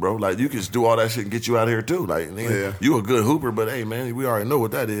about you, bro. Like you can just do all that shit and get you out of here too. Like nigga, Yeah. you a good hooper, but hey man, we already know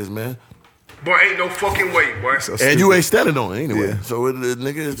what that is, man. Boy, ain't no fucking way, boy. So And you stupid. ain't standing on it anyway. Yeah. So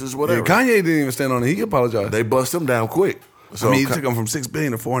nigga, it's just Yeah, whatever. Kanye didn't even stand on it. He apologized. They bust him down quick. So I mean, he took him from $6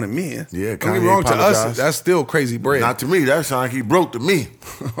 billion to $400 million. Yeah, don't get me Kanye wrong. To us, apologized. that's still crazy bread. Not to me. That sound like he broke to me.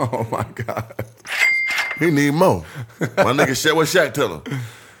 Oh my God. He need more. My nigga Shaq, what Shaq tell him?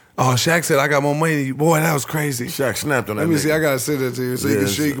 Oh, Shaq said, I got more money than you. Boy, that was crazy. Shaq snapped on that Let me nigga. see. I got to send it to you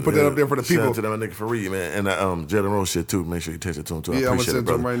so you can put that up there for the Shout people. out to that nigga Fareed, man. And Jalen Rose shit, too. Make sure you text it to him, too. I Yeah, I'm gonna appreciate send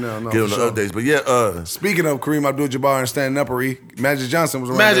it, it to him brother. right now. No, Give him for the sure. updates. But yeah, Speaking of Kareem Abdul-Jabbar and standing up, Magic Johnson was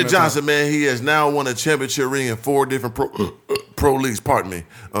around Magic during that Johnson, man, he has now won a championship ring in 4 different pro leagues. Pardon me.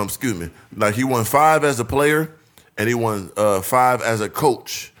 Excuse me. Like he won 5 as a player, and he won 5 as a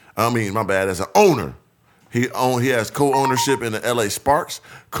coach. I mean, my bad, as an owner. He has co-ownership in the LA Sparks,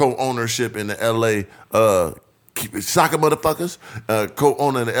 co-ownership in the LA soccer motherfuckers,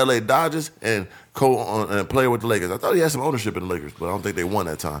 co-owner in the LA Dodgers, and co-owner and player with the Lakers. I thought he had some ownership in the Lakers, but I don't think they won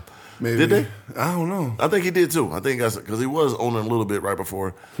that time. Maybe. Did they? I don't know. I think he did too. I think that's because he was owning a little bit right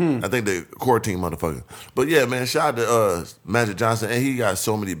before. I think the core team motherfucker. But yeah, man, shout out to Magic Johnson, and he got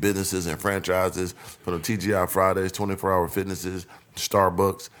so many businesses and franchises from the TGI Fridays, 24-hour fitnesses,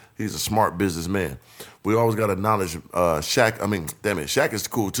 Starbucks. He's a smart businessman. We always got to acknowledge Shaq. I mean, damn it, Shaq is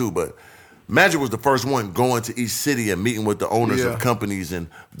cool too, but Magic was the first one going to each city and meeting with the owners Yeah. of companies and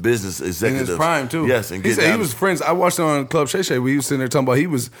business In executives. his prime, too. Yes, and he said he was friends. I watched it on Club Shay Shay where he was sitting there talking about he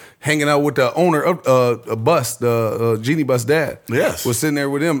was hanging out with the owner of a bus, the Genie Bus dad. Yes. Was sitting there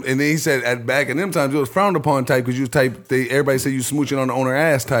with him. And then he said back in them times, it was frowned upon type because you was type, everybody said you smooching on the owner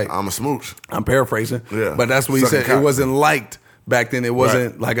ass type. I'm a smooch. I'm paraphrasing. Yeah. But that's what he Sucking said. cock. It wasn't liked back then. It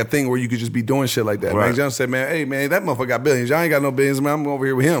wasn't Right. like a thing where you could just be doing shit like that. Right. Magic Johnson said, man, hey, man, that motherfucker got billions. Y'all ain't got no billions, man. I'm over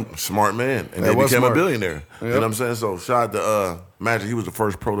here with him. Smart man. And That they was became smart. a billionaire. You know Yep. what I'm saying? So shout out to Magic. He was the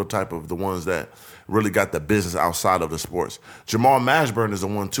first prototype of the ones that really got the business outside of the sports. Jamal Mashburn is the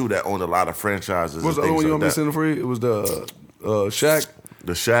one, too, that owned a lot of franchises. What's the and other one things you like want me to that. send for you? It was the Shaq,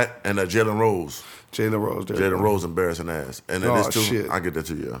 The Shaq and Jalen Rose. Jalen Rose. there you Jalen go. Rose embarrassing ass. And then Oh, this, too. shit. I get that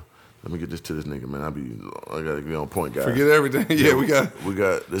to you. Let me get this to this nigga, man. I got to be on point, guys. Forget everything. Yeah, we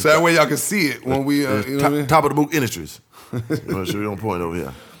got this. so that way y'all can see it when we, you know what I mean? top of the book industries. Make sure we on point over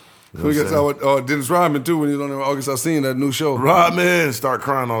here. You know We what got I'm saying? to with Dennis Rodman too when he was on there with August Alsina, that new show. Rodman start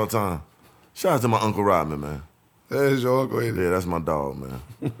crying all the time. Shout out to my Uncle Rodman, man. There's your uncle. Ain't it? Yeah, that's my dog, man.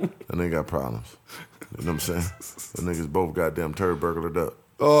 That nigga got problems. You know what I'm saying? The niggas both goddamn turd burglared up.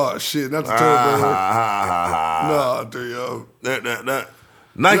 Oh shit, not the Ah, turd ha, ha, ha, ha. No, dude, yo. That.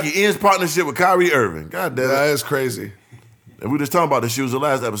 Nike ends partnership with Kyrie Irving. God damn it. That is crazy. And we just talking about the shoes the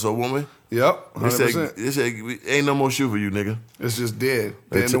last episode, weren't we? Yep, They 100%. said ain't no more shoe for you, nigga. It's just dead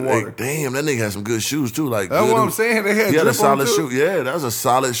in the Hey, water. damn, that nigga had some good shoes too. Like That's good- what I'm saying. They had he had a drip on solid too. shoe. Yeah, that was a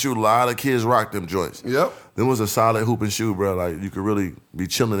solid shoe. A lot of kids rock them joints. Yep. Them was a solid hooping shoe, bro. Like you could really be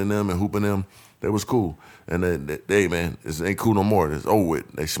chilling in them and hooping them. That was cool. And they man, it ain't cool no more. It's over with.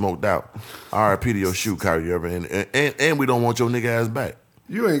 They smoked out. R.I.P. to your shoe, Kyrie Irving. And we don't want your nigga ass back.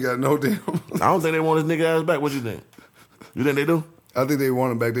 You ain't got no damn. I don't think they want his nigga ass back. What you think? You think they do? I think they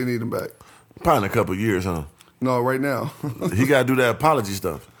want him back. They need him back. Probably in a couple of years, huh? No, right now. He got to do that apology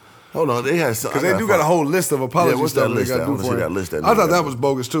stuff. Hold on, they had Because they do got a whole list of apology what's stuff that they list got at? I to do wanna for see him. that list that I thought nigga that got. was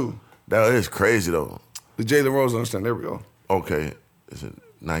bogus too. That is crazy though. The Jalen Rose understand. There we go. Okay, is it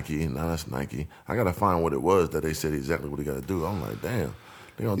Nike? No, that's Nike. I gotta find what it was that they said exactly what he got to do. I'm like, damn,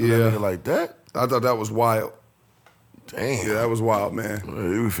 they gonna do Yeah. that nigga like that? I thought that was wild. Damn, Yeah, that was wild,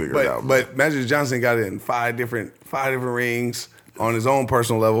 man. we figured it out. But Magic Johnson got it in five different rings on his own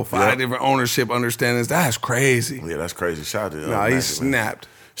personal level, five Yep. different ownership understandings. That's crazy. Yeah, that's crazy. Shout out to Nah, he Magic, man. snapped.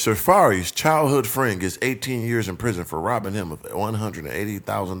 Safari's childhood friend gets 18 years in prison for robbing him of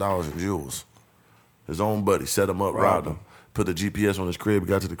 $180,000 in jewels. His own buddy set him up, robbed him, put the GPS on his crib,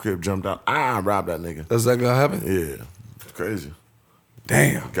 got to the crib, jumped out. Robbed that nigga. That's exactly what happened? Yeah, it's crazy.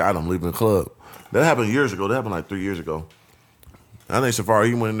 Damn. Got him leaving the club. That happened years ago. That happened like 3 years ago. I think Safari,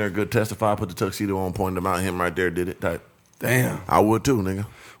 he went in there, good testify, put the tuxedo on, pointed him out, him right there, did it type. Damn. I would too, nigga.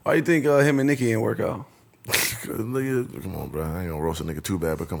 Why you think him and Nicki ain't work out? Nigga, come on, bro. I ain't gonna roast a nigga too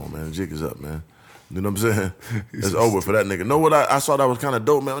bad, but come on, man. The jig is up, man. You know what I'm saying? It's over for that nigga. Know what I saw that was kind of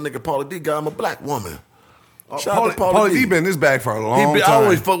dope, man? That nigga Pauly D got him a black woman. Shout out to Pauly D been in this bag for a long I time.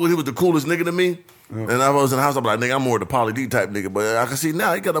 always fuck with. He was the coolest nigga to me. And I was in the house, I'm like, nigga, I'm more the Pauly D type nigga. But I can see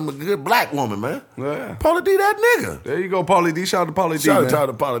now he got him a good black woman, man. Yeah. Pauly D, that nigga. There you go, Pauly D. Shout out to Pauly D, Shout man. out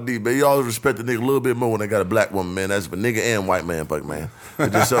to Pauly D, man. You always respect the nigga a little bit more when they got a black woman, man. That's for nigga and white man, fuck, man.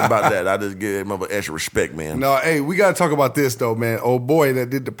 There's just something about that. I just give him extra respect, man. No, hey, we got to talk about this, though, man. Old boy that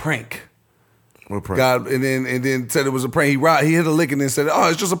did the prank. What prank? God, and then said it was a prank. He hit a lick and then said, oh,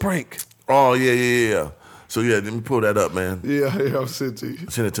 it's just a prank. Oh, yeah. So, yeah, let me pull that up, man. Yeah, I'll send it to you.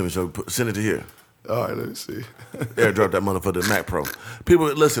 Send it to me. So send it to here. All right, let me see. Airdrop that motherfucker to Mac Pro. People,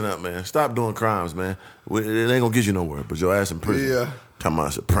 listen up, man. Stop doing crimes, man. It ain't gonna get you nowhere, but your ass in prison. Yeah. Talking about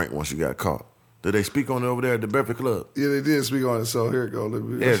it's a prank once you got caught. Did they speak on it over there at the Breakfast Club? Yeah, they did speak on it, so here it go. Let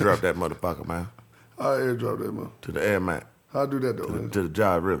me Airdrop that motherfucker, man. I'll airdrop that, man. To the Air Mac. I'll do that, though, man. To the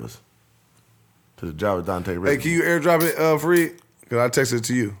Jive Rivers. To the Jive Dante Rivers. Hey, can you airdrop it, Fareed? Because I texted it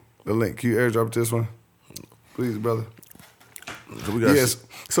to you, the link. Can you airdrop it to this one? Please, brother. So we got Yes.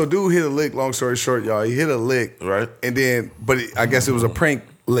 So dude hit a lick, long story short, y'all. He hit a lick. Right. And then, I guess it was a prank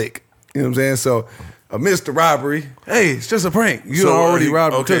lick. You know what I'm saying? So amidst the robbery, hey, it's just a prank. You already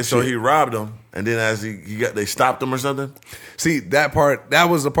robbed him. Okay, so he robbed him, and then as they stopped him or something? See, that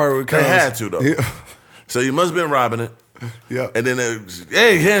was the part where it They had to, though. Yeah. So you must have been robbing it. Yeah. And then,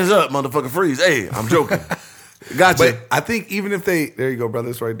 hey, hands up, motherfucker, freeze. Hey, I'm joking. Gotcha. But I think even if there you go, brother,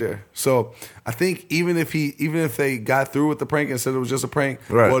 it's right there. So I think even if they got through with the prank and said it was just a prank,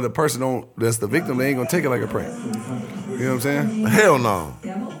 right. well, the person that's the victim, they ain't gonna take it like a prank. You know what I'm saying? Hell no.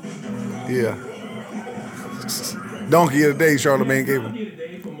 Yeah. Donkey of the day, Charlamagne gave him. Donkey of the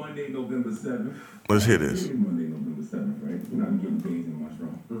day for Monday, November 7th. Let's hear this. It is Monday, November 7th, right? You know, I'm getting days in my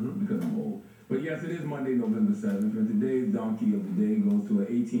strong because I'm old. But yes, it is Monday, November 7th. And today's donkey of the day goes to an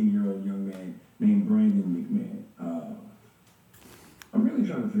 18-year-old young man named Brandon McMahon. I'm really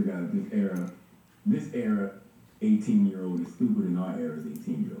trying to figure out if this era, 18-year-old is stupid and our era is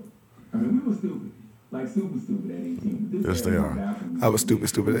 18-year-old. I mean, we were stupid. Like, super stupid at 18. But this Yes, they are. I was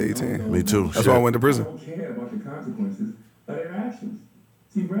stupid at 18. Me too. That's why I went to prison. I don't care about the consequences of their actions.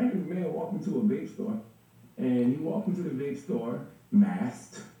 See, Brandon McMahon walked into a vape store, and he walked into the vape store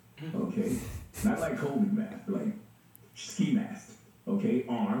masked, okay? Not like COVID mask, but like ski masked, okay?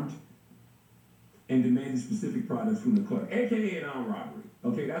 Armed, and demanded specific products from the clerk, aka an armed robbery.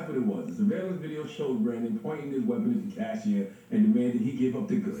 Okay, that's what it was. The surveillance video showed Brandon pointing his weapon at the cashier and demanded he give up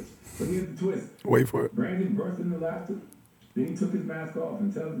the goods. But here's the twist. Wait for it. Brandon burst into laughter. Then he took his mask off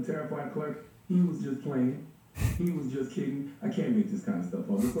and tells the terrified clerk he was just playing. He was just kidding. I can't make this kind of stuff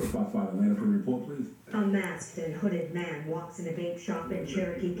up. Let's go to Fox 5 Atlanta for a report, please. A masked and hooded man walks in a vape shop in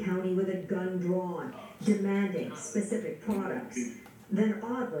Cherokee County with a gun drawn, demanding specific products. Then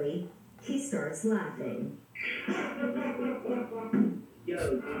oddly, he starts laughing. Yo,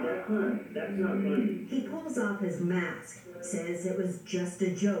 that's not funny. He pulls off his mask, says it was just a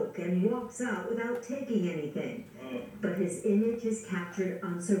joke, and walks out without taking anything. But his image is captured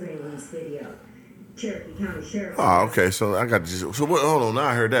on surveillance video. Cherokee County Sheriff. Oh, okay. So I got this. So what? Hold on. Now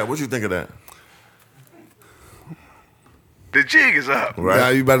I heard that. What you think of that? The jig is up. Right. Now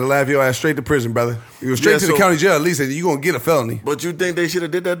you better laugh your ass straight to prison, brother. You go straight to the county jail. At least you gonna get a felony. But you think they should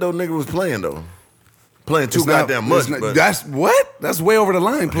have did that though? Nigga was playing though. Playing too It's not- goddamn much. it's not- but that's what? That's way over the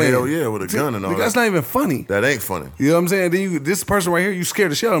line playing. Hell yeah, with a gun and all That's that. not even funny. That ain't funny. You know what I'm saying? Then this person right here, you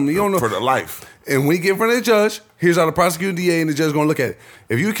scared the shit out of him. You don't know. For the life. And when you get in front of the judge, here's how the prosecuting DA and the judge gonna look at it.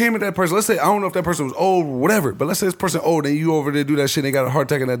 If you came at that person, let's say I don't know if that person was old or whatever, but let's say this person old and you over there do that shit and they got a heart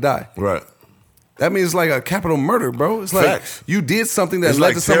attack and they die. Right. That means it's like a capital murder, bro. It's like Facts. you did something that It's led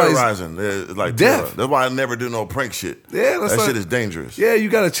like to somebody's terrorizing. It's like death. terror. That's why I never do no prank shit. Yeah, that's that like- shit is dangerous. Yeah, you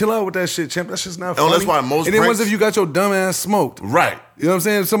gotta chill out with that shit, champ. That shit's not Oh, funny. that's why most And then once pranks- if you got your dumb ass smoked. Right. You know what I'm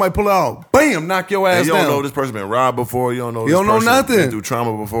saying? If somebody pull it out, bam, knock your ass And you down. don't know this person been robbed before. You don't know. You This don't know person nothing. Been through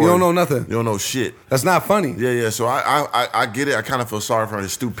trauma before. You don't know nothing. You don't know shit. That's not funny. Yeah. So I get it. I kind of feel sorry for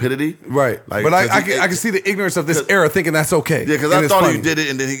his stupidity. Right. Like, but I 'cause he- can see the ignorance of this era thinking that's okay. Yeah, because And I it's thought funny. he did it,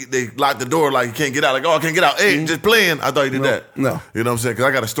 and then they locked the door like he can't get out. Like, oh, I can't get out. Hey, just playing. I thought he did that. no. You know what I'm saying? Because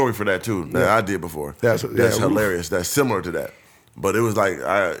I got a story for that too that I did before. That's yeah, hilarious. That's similar to that. But it was like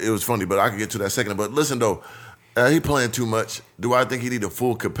it was funny. But I can get to that second. But listen though, he playing too much. Do I think he need the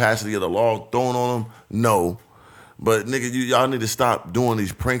full capacity of the law thrown on him? No. But nigga, y'all need to stop doing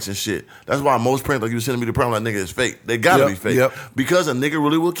these pranks and shit. That's why most pranks, like you were sending me the prank, like nigga, it's fake. They gotta be fake. Yep. Because a nigga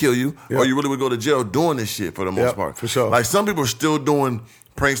really will kill you, Yep. or you really would go to jail doing this shit for the most Yep, part. for sure. Like some people are still doing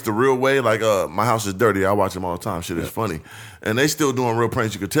pranks the real way, like My House is Dirty. I watch them all the time. Shit is funny. And they still doing real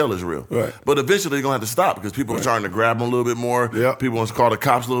pranks you could tell is real. Right. But eventually they're going to have to stop because people are trying to grab them a little bit more. Yep. People want to call the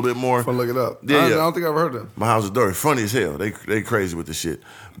cops a little bit more. I'm gonna look it up. Yeah, I don't think I've heard that. My House is Dirty. Funny as hell. They crazy with the shit.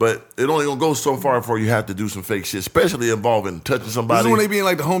 But it only going to go so far before you have to do some fake shit, especially involving touching somebody. This is when they be in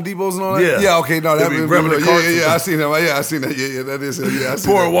like the Home Depots and all that? Yeah. Okay, no, They that be be grabbing the carts and I seen that. Yeah, I seen that. Yeah, that is it. Yeah, I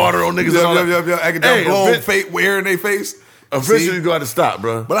seen pouring that. water on niggas and all that. Yeah. Acting down, Hey, blowing air in their face. Eventually you got to stop,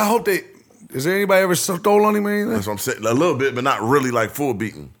 bro. But I hope they. Is there anybody ever stole on him or anything? That's what I'm saying. A little bit, but not really like full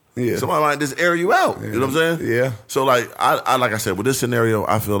beating. Yeah. Somebody might just air you out. You know what I'm saying? Yeah. So like I like I said, with this scenario,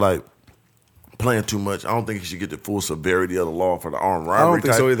 I feel like playing too much. I don't think he should get the full severity of the law for the armed robbery. I don't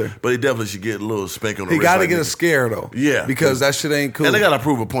think type, so either. But he definitely should get a little spank on the He wrist. got to like get a nigga. scare though. Yeah. Because that shit ain't cool. And they got to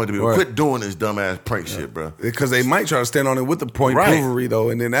prove a point to people. Right. Quit doing this dumbass prank shit, bro. Because they might try to stand on it with the point Right. provery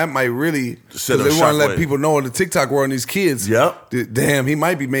though, and then that might really Set because a they want to let shockwave. people know in the TikTok world and these kids. Yep. Damn, he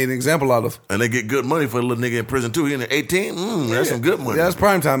might be made an example out of. And they get good money for a little nigga in prison too. He in there 18. That's some good money. Yeah, that's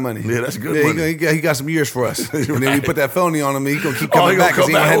primetime money. Yeah, that's good money. He got some years for us. And then we put that felony on him, and he gonna keep Oh, coming he back gonna because come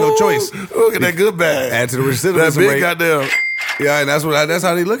he ain't had no back. choice. Ooh, look at that good bag. Add to the That recidivism big rate. goddamn. Yeah, and that's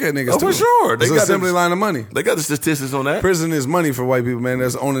how they look at niggas. Oh, for too. sure. They It's an got assembly the- line of money. They got the statistics on that. Prison is money for white people, man.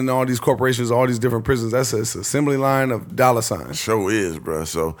 That's owning all these corporations, all these different prisons. That's an assembly line of dollar signs. Show is, bro.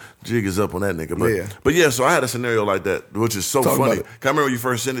 So Jig is up on that nigga. But Yeah. but yeah, so I had a scenario like that, which is so Talk funny. about it. I remember when you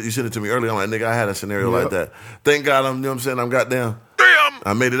first sent it. You sent it to me earlier. I'm like, nigga, I had a scenario Yep. like that. Thank God, you know what I'm saying. I'm goddamn. Damn.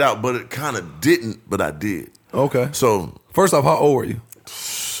 I made it out, but it kind of didn't. But I did. Okay. So First off, how old were you?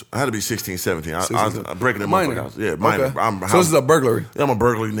 I had to be 16, 17. I was 16. breaking in Minor. motherfuckers. Yeah, minor. Okay. So this is a burglary. I'm a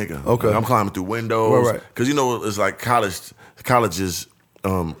burglary nigga. Okay. Like, I'm climbing through windows. Right. Because you know it's like colleges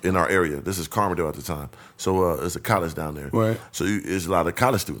in our area. This is Carmerdale at the time. So it's a college down there. Right. So there's a lot of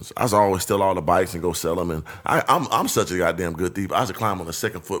college students. I was always steal all the bikes and go sell them. And I'm such a goddamn good thief. I used to climb on the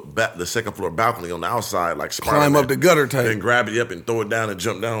second floor balcony on the outside like Spider-Man. Climb up the gutter type. And grab it up and throw it down and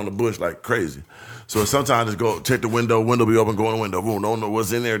jump down on the bush like crazy. So sometimes just go check the window be open, go in the window. Boom, don't know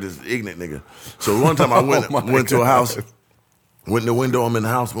what's in there, this ignorant nigga. So one time I went to a house, went in the window, I'm in the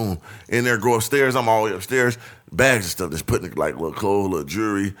house, boom. In there, go upstairs, I'm all the way upstairs. Bags and stuff, just putting like little clothes, little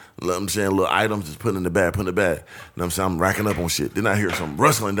jewelry, you know what I'm saying, little items, just putting in the bag. You know what I'm saying? I'm racking up on shit. Then I hear some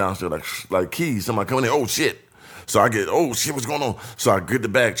rustling downstairs, like keys, somebody coming in, oh shit. So I get, oh shit, what's going on? So I get the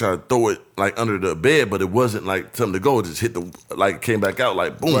bag, try to throw it like under the bed, but it wasn't like something to go. It just hit came back out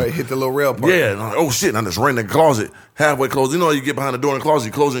like boom. Right, hit the little rail part. Yeah, and I'm like, oh shit, and I just ran in the closet, halfway closed. You know, you get behind the door in the closet,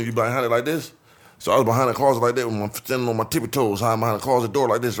 you close it, and you behind it like this. So I was behind the closet like that, standing on my tippy toes, hiding behind the closet door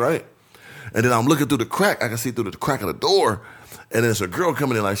like this, right? And then I'm looking through the crack. I can see through the crack of the door, and there's a girl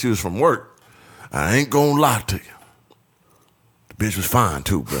coming in like she was from work. I ain't gonna lie to you. The bitch was fine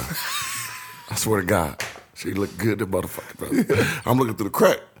too, bro. I swear to God. She looked good, the motherfucker, bro. I'm looking through the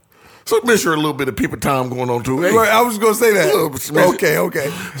crack. So miss her a little bit of people time going on too. Hey, Right, I was gonna say Little that. bit.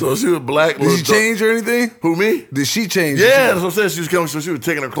 Okay. So she was black. Did she change or anything? Who, me? Did she change? Yeah, that's what I'm saying. She was coming, so she was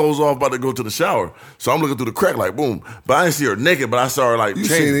taking her clothes off, about to go to the shower. So I'm looking through the crack like, boom. But I didn't see her naked, but I saw her like You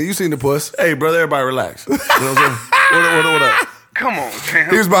changing. seen it? You seen the puss? Hey, brother, everybody relax. You know what I'm saying? What up? Come on, Cam.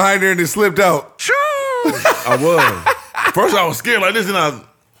 He was behind her and it slipped out. I was. First I was scared like this, and I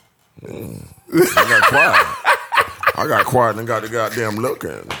got quiet. I got quiet and got the goddamn look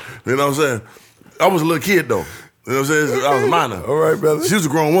at me. You know what I'm saying? I was a little kid, though. You know what I'm saying? I was a minor. All right, brother. She was a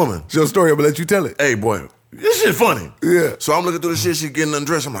grown woman. It's your story. I'm gonna let you tell it. Hey, boy, this shit funny. Yeah. So I'm looking through the shit. She getting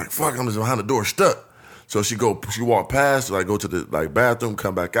undressed. I'm like, fuck, I'm just behind the door stuck. So she walked past, like go to the bathroom,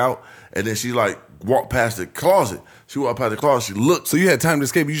 come back out, and then she like walked past the closet. She walked past the closet. She looked. So you had time to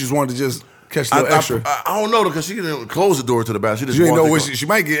escape. You just wanted to just catch a little extra. I don't know because she didn't close the door to the bathroom. She just You didn't know walked what she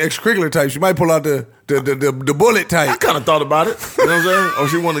might get extracurricular type. She might pull out the bullet I type. kind of thought about it. You know what I'm saying? Or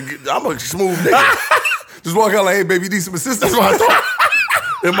she wanted to get. I'm a smooth nigga. Just walk out like, hey, baby, you need some assistance. That's what I thought.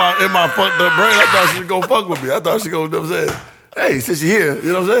 In my fucked up brain, I thought she was gonna fuck with me. I thought she gonna, you know what I'm saying? Hey, since you here,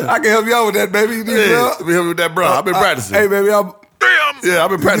 you know what I'm saying? I can help you out with that, baby. You need Yeah, some let help? me help you with that bra. I've been practicing. Hey, baby, I'm. Yeah,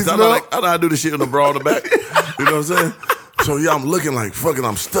 I've been practicing. I some know, help? I know how to do this shit in the bra in the back. You know what I'm saying? So yeah, I'm looking like fucking.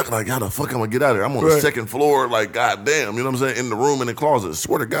 I'm stuck. Like how the fuck I'm gonna get out of here? I'm on the Right. second floor. Like goddamn, you know what I'm saying? In the room in the closet. I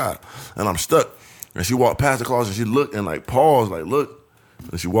swear to God, and I'm stuck. And she walked past the closet. And she looked and like paused, like look.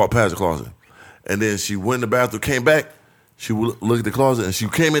 And she walked past the closet. And then she went in the bathroom, came back. She looked at the closet, and she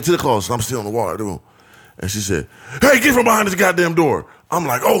came into the closet. So I'm still in the water, dude. And she said, "Hey, get from behind this goddamn door." I'm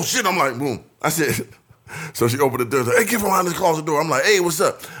like, "Oh shit!" I'm like, "Boom." I said. So she opened the door. Said, "Hey, get from behind this closet door." I'm like, "Hey, what's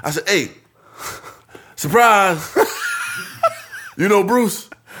up?" I said, "Hey, surprise." You know Bruce?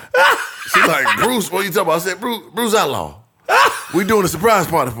 She's like, "Bruce, what you talking about?" I said, Bruce Outlaw. We doing a surprise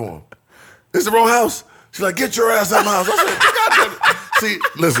party for him. It's the wrong house. She's like, "Get your ass out of my house." I said, "God damn it." See,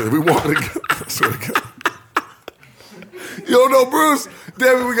 listen, we walking together. I swear to God. You don't know Bruce?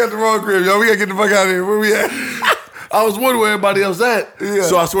 Damn it, we got the wrong crib, yo. We gotta get the fuck out of here. Where we at? I was wondering where everybody else at. Yeah.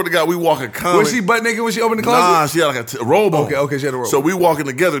 So I swear to God, we walking comic. Was she butt naked when she opened the closet? Nah, she had like a robe on. Okay, she had a robe. So we walking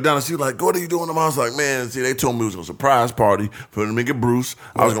together down, and she was like, what are you doing? And I was like, man, see, they told me it was a surprise party for the nigga Bruce.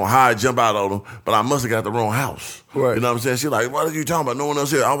 I was going to hide, jump out on him, but I must have got the wrong house. Right. You know what I'm saying? She like, what are you talking about? No one else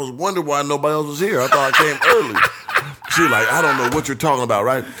here. I was wondering why nobody else was here. I thought I came early. She like, I don't know what you're talking about,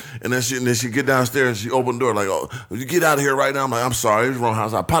 right? And then she get downstairs and she opened the door like, oh, you get out of here right now. I'm like, I'm sorry, it's the wrong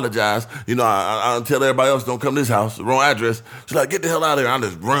house. I apologize. You know, I tell everybody else don't come to this house, the wrong address. She's like, get the hell out of here. I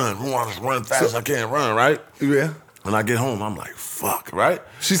just run. I just run fast as I can run, right? Yeah. And I get home, I'm like, fuck, right?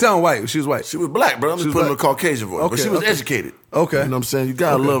 She sounded white. She was white. She was black, bro. I'm just putting a Caucasian voice. But she was educated. Okay. You know what I'm saying? You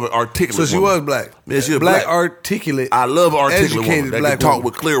gotta love an articulate So she woman. was black. Yeah, she was black. black. Articulate. I love articulate educated woman that black can talk woman.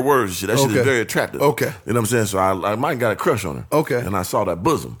 with clear words and shit. That shit is very attractive. Okay. You know what I'm saying? So I might got a crush on her. Okay. And I saw that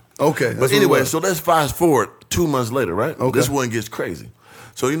bosom. Okay. That's But what it anyway, was. so let's fast forward 2 months later, right? Okay. This one gets crazy.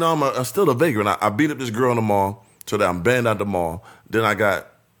 So, you know, I'm still a vagrant. I beat up this girl in the mall so that I'm banned out the mall. Then I got,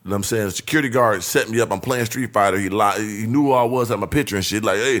 you know what I'm saying, the security guard set me up. I'm playing Street Fighter. He knew who I was, had my picture and shit.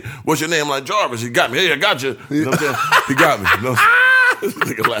 Like, hey, what's your name? I'm like, Jarvis. He got me. Hey, I got you. You know what I'm saying? He got me. You know? This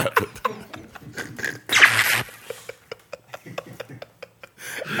nigga laughing.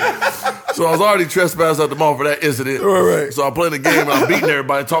 So I was already trespassed out the mall for that incident. Right. So I'm playing the game and I'm beating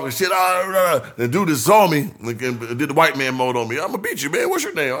everybody, talking shit. The dude just saw me and did the white man mode on me. I'm gonna beat you, man. What's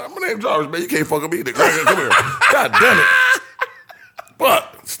your name? My name's Jarvis, man. You can't fuck with me. Come here. God damn it.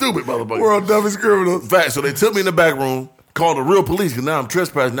 But stupid motherfucker. World dumbest criminals. In fact, so they took me in the back room, called the real police, because now I'm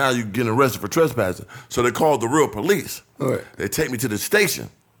trespassing. Now you're getting arrested for trespassing. So they called the real police. All right. They take me to the station.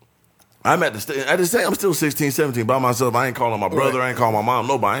 I'm at the station. At the station, I'm still 16, 17 by myself. I ain't calling my brother. I ain't calling my mom.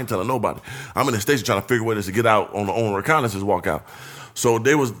 Nobody. I ain't telling nobody. I'm in the station trying to figure ways to get out on the own reconnaissance walk out. So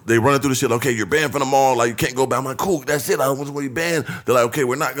they running through the shit. Okay, you're banned from the mall. Like, you can't go back. I'm like, cool, that's it. I was where you banned. They're like, okay,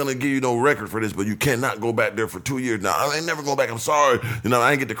 we're not going to give you no record for this, but you cannot go back there for 2 years. Now, I ain't never going back. I'm sorry. You know,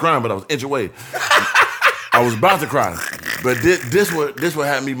 I ain't get the crime, but I was inch away. I was about to cry. But this what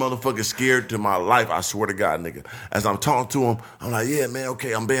had me motherfucking scared to my life, I swear to God, nigga. As I'm talking to him, I'm like, yeah, man,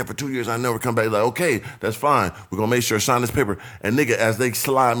 okay, I'm banned for 2 years. I never come back. He's like, okay, that's fine. We're going to make sure to sign this paper. And nigga, as they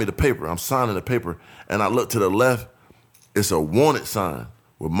slide me the paper, I'm signing the paper, and I look to the left, it's a wanted sign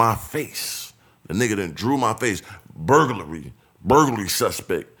with my face. The nigga done drew my face. Burglary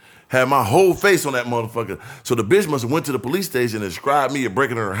suspect. Had my whole face on that motherfucker. So the bitch must have went to the police station and described me as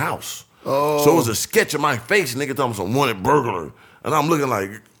breaking in her house. Oh. So it was a sketch of my face. Nigga told me some wanted burglar. And I'm looking like,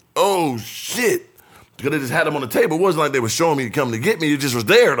 oh, shit. Because they just had them on the table. It wasn't like they were showing me to come to get me. It just was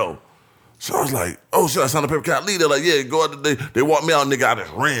there, though. So I was like, oh, shit, I signed the paper. Can I leave? They're like, yeah, go out. They walked me out, nigga. I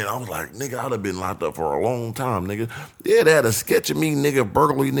just ran. I was like, nigga, I'd have been locked up for a long time, nigga. Yeah, they had a sketch of me, nigga,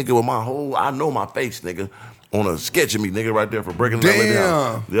 burglary, nigga, with my whole, I know my face, nigga, on a sketch of me, nigga, right there for breaking that lady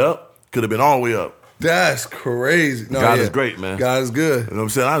out. Yep. Could have been all the way up. That's crazy. No, God is great, man. God is good. You know what I'm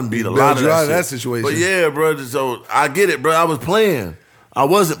saying? I done beat a lot of that situation. But yeah, bro, so I get it, bro. I was playing. I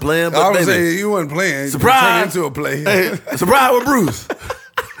wasn't playing, but I was baby. saying you wasn't playing. Surprise. You turned into a play. Hey, surprise with Bruce.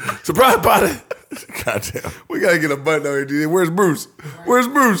 Surprise party. Goddamn. We got to get a button on here. Where's Bruce? Where's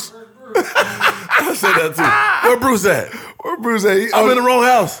Bruce? I said that too. Where Bruce at? Where Bruce at? I'm in the wrong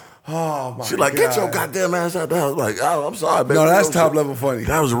house. Oh, my She like, God. get your goddamn ass out the house. Like, oh, I'm sorry, baby. No, that's top level funny.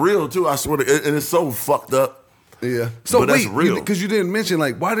 That was real, too. I swear to and it's so fucked up. Yeah. So But that's wait, real. because you didn't mention,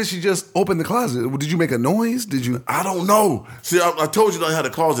 like, why did she just open the closet? Did you make a noise? Did you? I don't know. See, I told you how the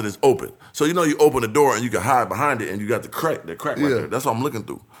closet is open. So, you know, you open the door and you can hide behind it and you got the crack right there. That's what I'm looking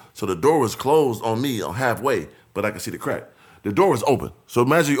through. So the door was closed on me on halfway, but I could see the crack. The door was open. So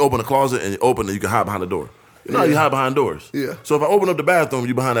imagine you open the closet and you open it, you can hide behind the door. You know how you hide behind doors? Yeah. So if I open up the bathroom,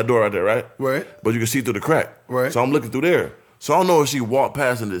 you behind that door right there, right? Right. But you can see through the crack. Right. So I'm looking through there. So I don't know if she walked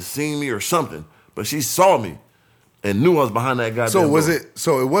past and just seen me or something, but she saw me and knew I was behind that goddamn door.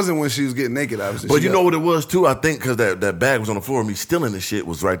 So it wasn't when she was getting naked, obviously. But you know what it was too? I think because that bag was on the floor, me stealing the shit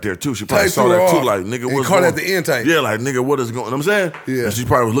was right there too. She probably Tight saw threw that her too, off. like nigga, And what's caught going? at the end tight. Yeah, like nigga, what is going? You know what I'm saying? Yeah. And she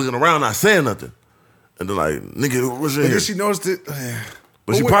probably was looking around, not saying nothing, and then like nigga, what's in But here? then she noticed it.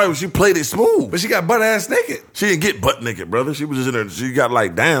 But she played it smooth. But she got butt ass naked. She didn't get butt naked, brother. She was just in there. She got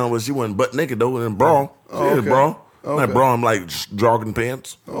like down, but she wasn't butt naked though. And then bra, okay. bra, Okay. like bra, I'm like jogging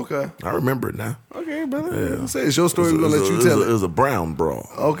pants. Okay. I remember it now. Okay, brother. Yeah. Say it's your story. We're gonna let you tell it. It was a brown bra.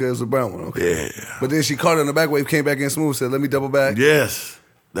 Okay, it was a brown one. Okay. Yeah. But then she caught it on the back wave, came back in smooth, said, "Let me double back." Yes.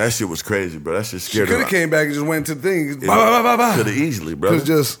 That shit was crazy, bro. That shit She scared could her. have came back and just went to the thing. Could have easily, bro. Could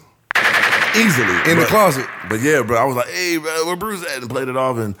just Easily. in the closet. But yeah, bro, I was like, hey, bro, where Bruce at? And played it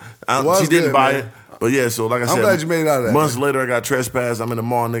off. And Was she didn't good, buy man. it. But yeah, so like I said, I'm glad you made it out of that. Months later, I got trespassed. I'm in the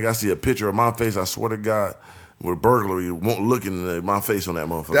mall, nigga. I see a picture of my face. I swear to God, with burglary, won't look in my face on that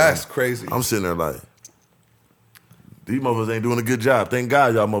motherfucker. That's crazy. I'm sitting there like, these motherfuckers ain't doing a good job. Thank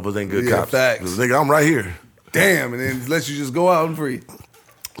God y'all motherfuckers ain't good cops. Facts. Nigga, I'm right here. Damn, and then let you just go out and free.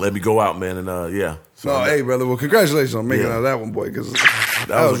 Let me go out, man, and yeah. So No, hey, brother. Well, congratulations on making it out of that one, boy, because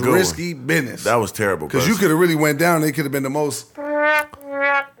that was a good risky business. That was terrible. Because you could have really went down. They could have been the most.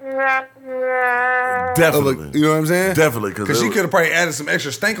 Definitely. You know what I'm saying? Definitely. Because she could have probably added some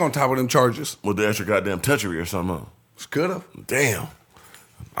extra stank on top of them charges. With the extra goddamn touchery or something. Huh? She could have. Damn.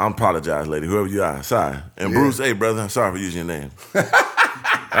 I apologize, lady. Whoever you are. Sorry. And Bruce, hey, brother, sorry for using your name.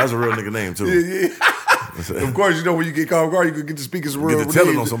 That's a real nigga name, too. Yeah. Of course, you know when you get caught off guard, you could get to speak as real. Get to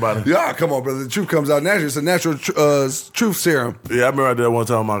telling on somebody. Yeah, come on, brother. The truth comes out naturally. It's a natural truth serum. Yeah, I remember I did that one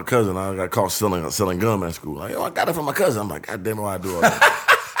time with my cousin. I got caught selling gum at school. Like, yo, I got it from my cousin. I'm like, God damn it, why I do all that?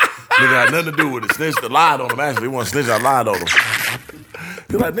 Nigga had nothing to do with it. Snitched, lied on him. Actually, he wasn't snitch. I lied on him.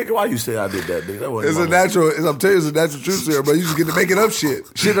 He's like, nigga, why you say I did that, nigga? That wasn't It's my a natural. I'm telling you, it's a natural truth serum, but you just get to making up shit.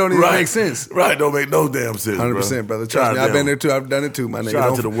 Shit don't even make sense. Right, don't make no damn sense. 100%, brother. Trust me, I've been there too. I've done it too, my nigga. Shout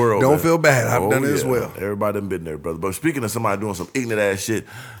out to the world. Don't man. feel bad. I've done it as yeah. well. Everybody done been there, brother. But speaking of somebody doing some ignorant ass shit,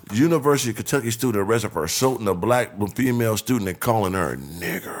 University of Kentucky student arrested for assaulting a black female student and calling her a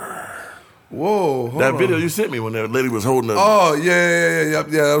nigger. Whoa, hold That on. video you sent me when that lady was holding her. Oh yeah,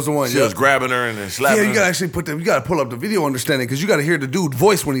 that was the one. She was grabbing her and then slapping her. Yeah, you gotta actually you gotta pull up the video understanding because you gotta hear the dude's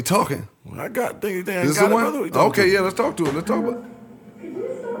voice when he's talking. I got think This is the one. Okay, yeah, let's talk to him. Let's talk about.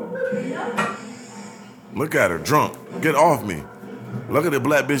 Look at her, drunk. Get off me. Look at the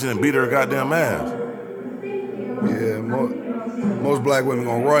black bitch and beat her goddamn ass. Yeah, most black women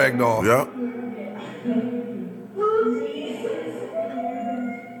gonna ragdoll. Yep.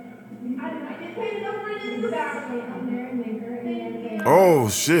 Oh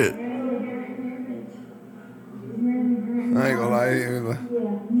shit. I ain't gonna lie.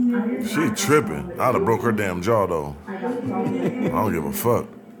 She tripping. I'd have broke her damn jaw though. I don't give a fuck.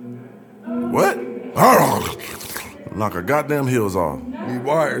 What? Knock her goddamn heels off. Need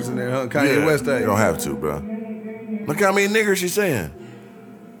wires in there, huh? Kanye West You ain't. don't have to, bro. Look how many niggers she's saying.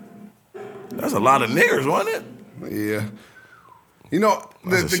 That's a lot of niggers, wasn't it? Yeah. You know,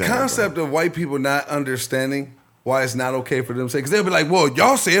 That's a the shame, concept of white people not understanding why it's not okay for them to say, because they'll be like, well,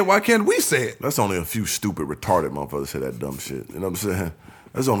 y'all say it, why can't we say it? That's only a few stupid, retarded motherfuckers say that dumb shit. You know what I'm saying?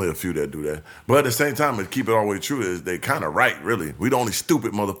 There's only a few that do that. But at the same time, to keep it all the way true, is they kind of right, really. We the only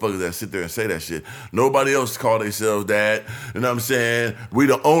stupid motherfuckers that sit there and say that shit. Nobody else call themselves that. You know what I'm saying? We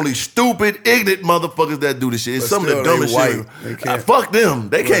the only stupid, ignorant motherfuckers that do this shit. It's But some of the still, dumbest they shit. white. They can't- Fuck them.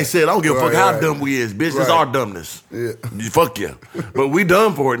 They can't say it. I don't give a fuck how dumb we is, bitch. It's Right. our dumbness. Yeah. Fuck yeah. But we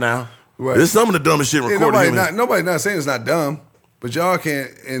dumb for it now. Right. It's some of the dumbest shit Yeah, recorded. nobody not saying it's not dumb, but y'all can't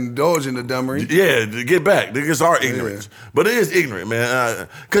indulge in the dumbery. Yeah, to get back. It's our ignorance. But it is ignorant, man.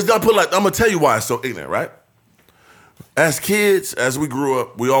 Because I'm going to tell you why it's so ignorant, right? As kids, as we grew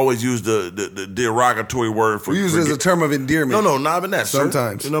up, we always used the derogatory word for... We use it as a term of endearment. No, not even that, sir.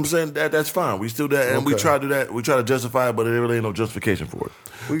 Sometimes. You know what I'm saying? That's fine. We still do that, and we Okay. try to do that. We try to justify it, but there really ain't no justification for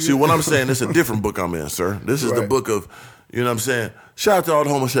it. See, what I'm saying, it's a different book I'm in, sir. This is the Right. book of, you know what I'm saying? Shout out to all the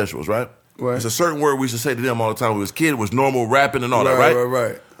homosexuals, right? Right. It's a certain word we used to say to them all the time when we was kids. It was normal rapping and all that, right?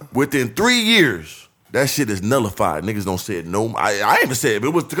 Right. Within 3 years, that shit is nullified. Niggas don't say it no. I ain't even said it, but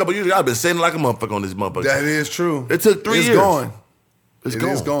it was a couple years ago. I've been saying it like a motherfucker on this motherfucker. That is true. It took 3 It's years. gone. It's It gone.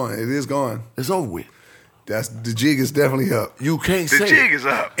 is gone. It is gone. It's over with. The jig is definitely up. You can't The say jig it. is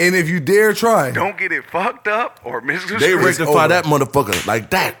up. And if you dare try, Don't get it fucked up or misconstrued. They over. rectify that motherfucker like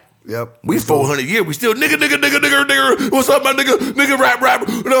that. yep. We 400 years. We still nigga. What's up, my nigga? Nigga, rap.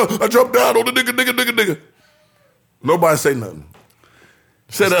 No, I jumped down on the nigga. Nobody say nothing.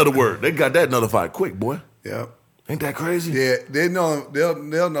 Say the other word. They got that nullified quick, boy. Yep. Ain't that crazy? Yeah, they'll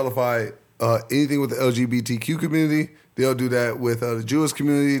nullify anything with the LGBTQ community. They'll do that with the Jewish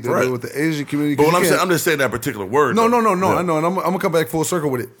community. They'll Right. do it with the Asian community. But 'cause what you I'm saying, can't- I'm just saying that particular word. No, though. I know, Yeah. and I'm gonna come back full circle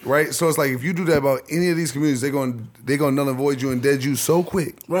with it, right? So it's like if you do that about any of these communities, they're gonna null and void you and dead you so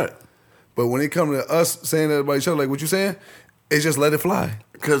quick. Right. But when it comes to us saying that about each other, like what you saying, it's just let it fly.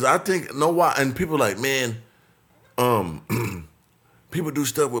 Because I think, know why? And people like, man, people do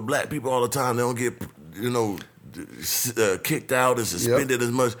stuff with black people all the time. They don't get, kicked out and suspended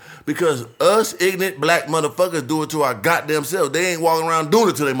as much. Because us ignorant black motherfuckers do it to our goddamn selves. They ain't walking around doing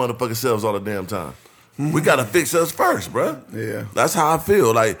it to their motherfucking selves all the damn time. We got to fix us first, bruh. Yeah. That's how I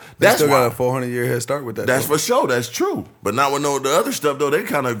feel. Like, They that's still why. got a 400-year head start with that. That's though. for sure. That's true. But not with the other stuff though. They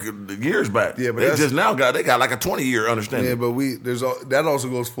kind of years back. Yeah, but they that's- just now got like a 20-year understanding. Yeah, but that also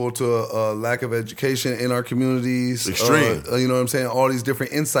goes full to a lack of education in our communities. Extreme. You know what I'm saying? All these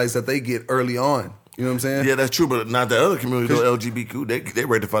different insights that they get early on. You know what I'm saying? Yeah, that's true, but not the other community, though, LGBTQ, they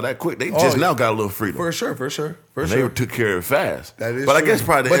rectify that quick. They just now got a little freedom. For sure. And they took care of it fast. That is but true. I guess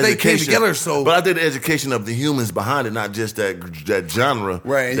probably the But they education. came together, so. But I think the education of the humans behind it, not just that genre.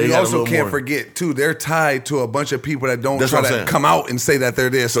 Right, and they you had a also little can't more- forget, too, they're tied to a bunch of people that don't That's try what I'm to saying. come out and say that they're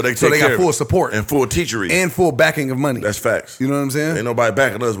this. So they got care of full it. support. And full teachery. And full backing of money. That's facts. You know what I'm saying? Ain't nobody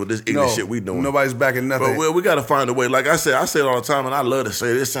backing us with this ignorant No, shit we doing. nobody's backing nothing. But we got to find a way. Like I say it all the time, and I love to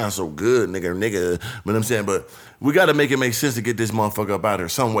say it. This sounds so good, nigga. But I'm saying, but we got to make it make sense to get this motherfucker up out here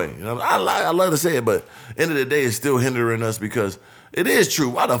some way. You know, I love to say it, but end of the day, it's still hindering us because it is true.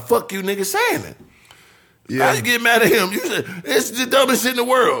 Why the fuck you niggas saying it? Yeah. I get mad at him. You said it's the dumbest shit in the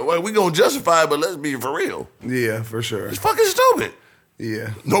world. Like, we gonna justify it, but let's be for real. Yeah, for sure. It's fucking stupid.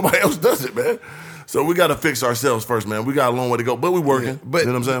 Yeah. Nobody else does it, man. So we got to fix ourselves first, man. We got a long way to go, but we working. Yeah, but you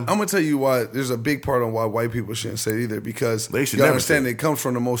know what I'm saying? I'm gonna tell you why. There's a big part on why white people shouldn't say it either, because They should you never understand say it comes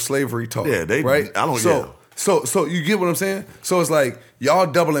from the most slavery talk. Yeah, they- right. I don't- So you get what I'm saying? So it's like y'all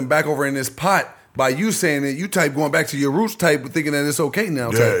doubling back over in this pot by you saying it. You type going back to your roots type, thinking that it's okay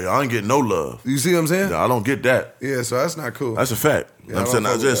now. Type. Yeah, I ain't getting no love. You see what I'm saying? Yeah, I don't get that. Yeah, so that's not cool. That's a fact. Yeah, I'm I saying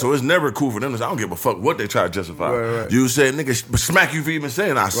don't fuck with so it's never cool for them to say, I don't give a fuck what they try to justify. Right. You say, nigga, smack you for even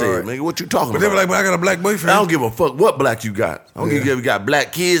saying I said, Right. nigga, what you talking But about? they were like, "But I got a black boyfriend." I don't give a fuck what black you got. I don't Yeah. give a if you got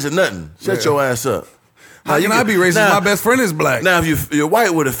black kids or nothing. Shut Yeah. your ass up. How Now, can you I be racist? now- My best friend is black. Now, if you're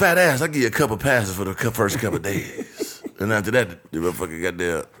white with a fat ass, I give you a couple passes for the first couple of days. And after that, the motherfucker got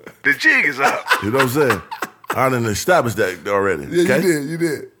there. The jig is up. You know what I'm saying? I done established that already. Yeah, okay? you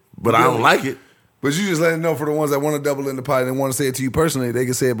did. But I don't like it. But you just let them know for the ones that want to double in the pot and want to say it to you personally, they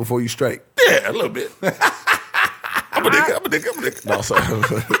can say it before you strike. Yeah, a little bit. I'm a nigga. No, sorry.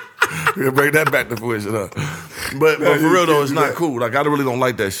 We'll bring that back to fruition, huh? But for real though, it's not cool. Like I really don't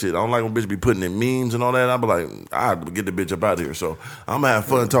like that shit. I don't like when bitch be putting in memes and all that. I be like, I get the bitch up out of here. So I'm gonna have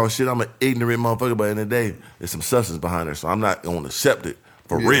fun and talk shit. I'm an ignorant motherfucker, but in the day, there's some substance behind her. So I'm not gonna accept it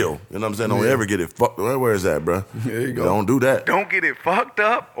for real. You know what I'm saying? Don't ever get it fucked. Where is that, bro? There you go. Don't do that. Don't get it fucked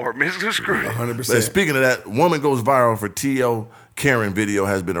up or misconstrued. 100%. But speaking of that, woman goes viral for T.O. Karen video,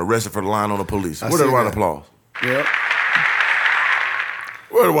 has been arrested for lying on the police. Where the seen round of that. applause? Yep.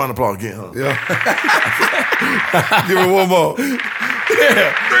 Where the round of applause again, huh? Yeah. Give it one more.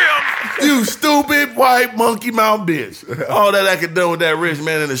 You stupid white monkey mouth bitch. All that I could do with that rich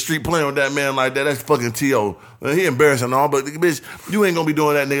man in the street playing with that man like that, that's fucking T.O. He embarrassing and all, but bitch, you ain't gonna be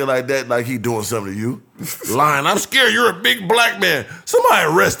doing that nigga like that like he doing something to you. Lying. I'm scared you're a big black man. Somebody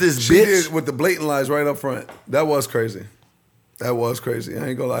arrest this She bitch. did with the blatant lies right up front. That was crazy. That was crazy. I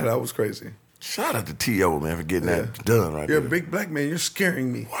ain't gonna lie, that was crazy. Shout out to T.O., man, for getting that done right You're there. a big black man. You're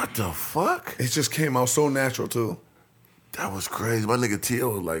scaring me. What the fuck? It just came out so natural too. That was crazy. My nigga T.O.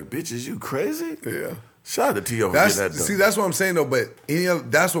 was like, bitch, is you crazy? Yeah. Shout out to T.O. for That's getting that done. see, that's what I'm saying though. But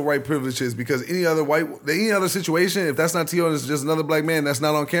that's what white privilege is, because any other situation, if that's not T.O. and it's just another black man that's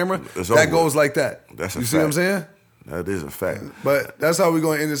not on camera, It's that over. goes like that. That's a you see what I'm fact. saying? That is a fact. But that's how we're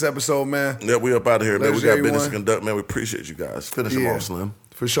gonna end this episode, man. Yeah, we up out of here, man. We got Legendary business to one. conduct, man. We appreciate you guys. Finish them off, Slim.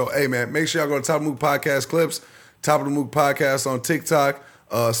 For sure. Hey, man, make sure y'all go to Top of the Mook Podcast Clips, Top of the Mook Podcast on TikTok,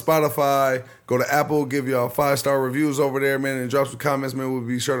 Spotify. Go to Apple, give y'all 5-star reviews over there, man, and drop some comments, man. We'll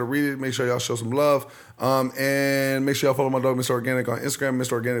be sure to read it. Make sure y'all show some love. And make sure y'all follow my dog, Mr. Organic, on Instagram,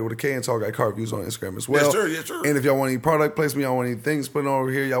 Mr. Organic with a K, and Tall Guy Car Reviews on Instagram as well. Yes, sir. Yes, sir. And if y'all want any product placement, y'all want any things put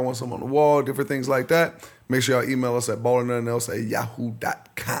over here, y'all want some on the wall, different things like that, make sure y'all email us at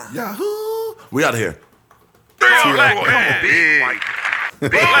ballernothingelse@yahoo.com. Yahoo! We out of here. Black man.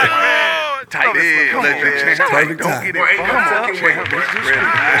 Big black man. Tight end. Perfect Don't time. get it fucked up.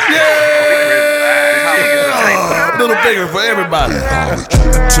 Yeah! Little bigger for everybody.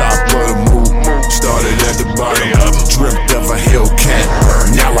 Top of the move, started at the bottom. Dreamt of a Hellcat,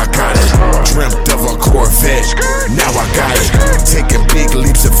 now I got it. Dreamt of a Corvette, now I got it. Taking big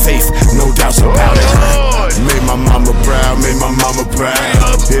leaps of faith, no doubts about it. Made my mama proud, made my mama proud.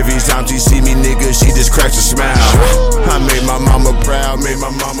 Every time she see me, nigga, she just cracks a smile. I made my mama proud, made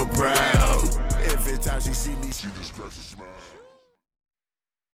my mama proud.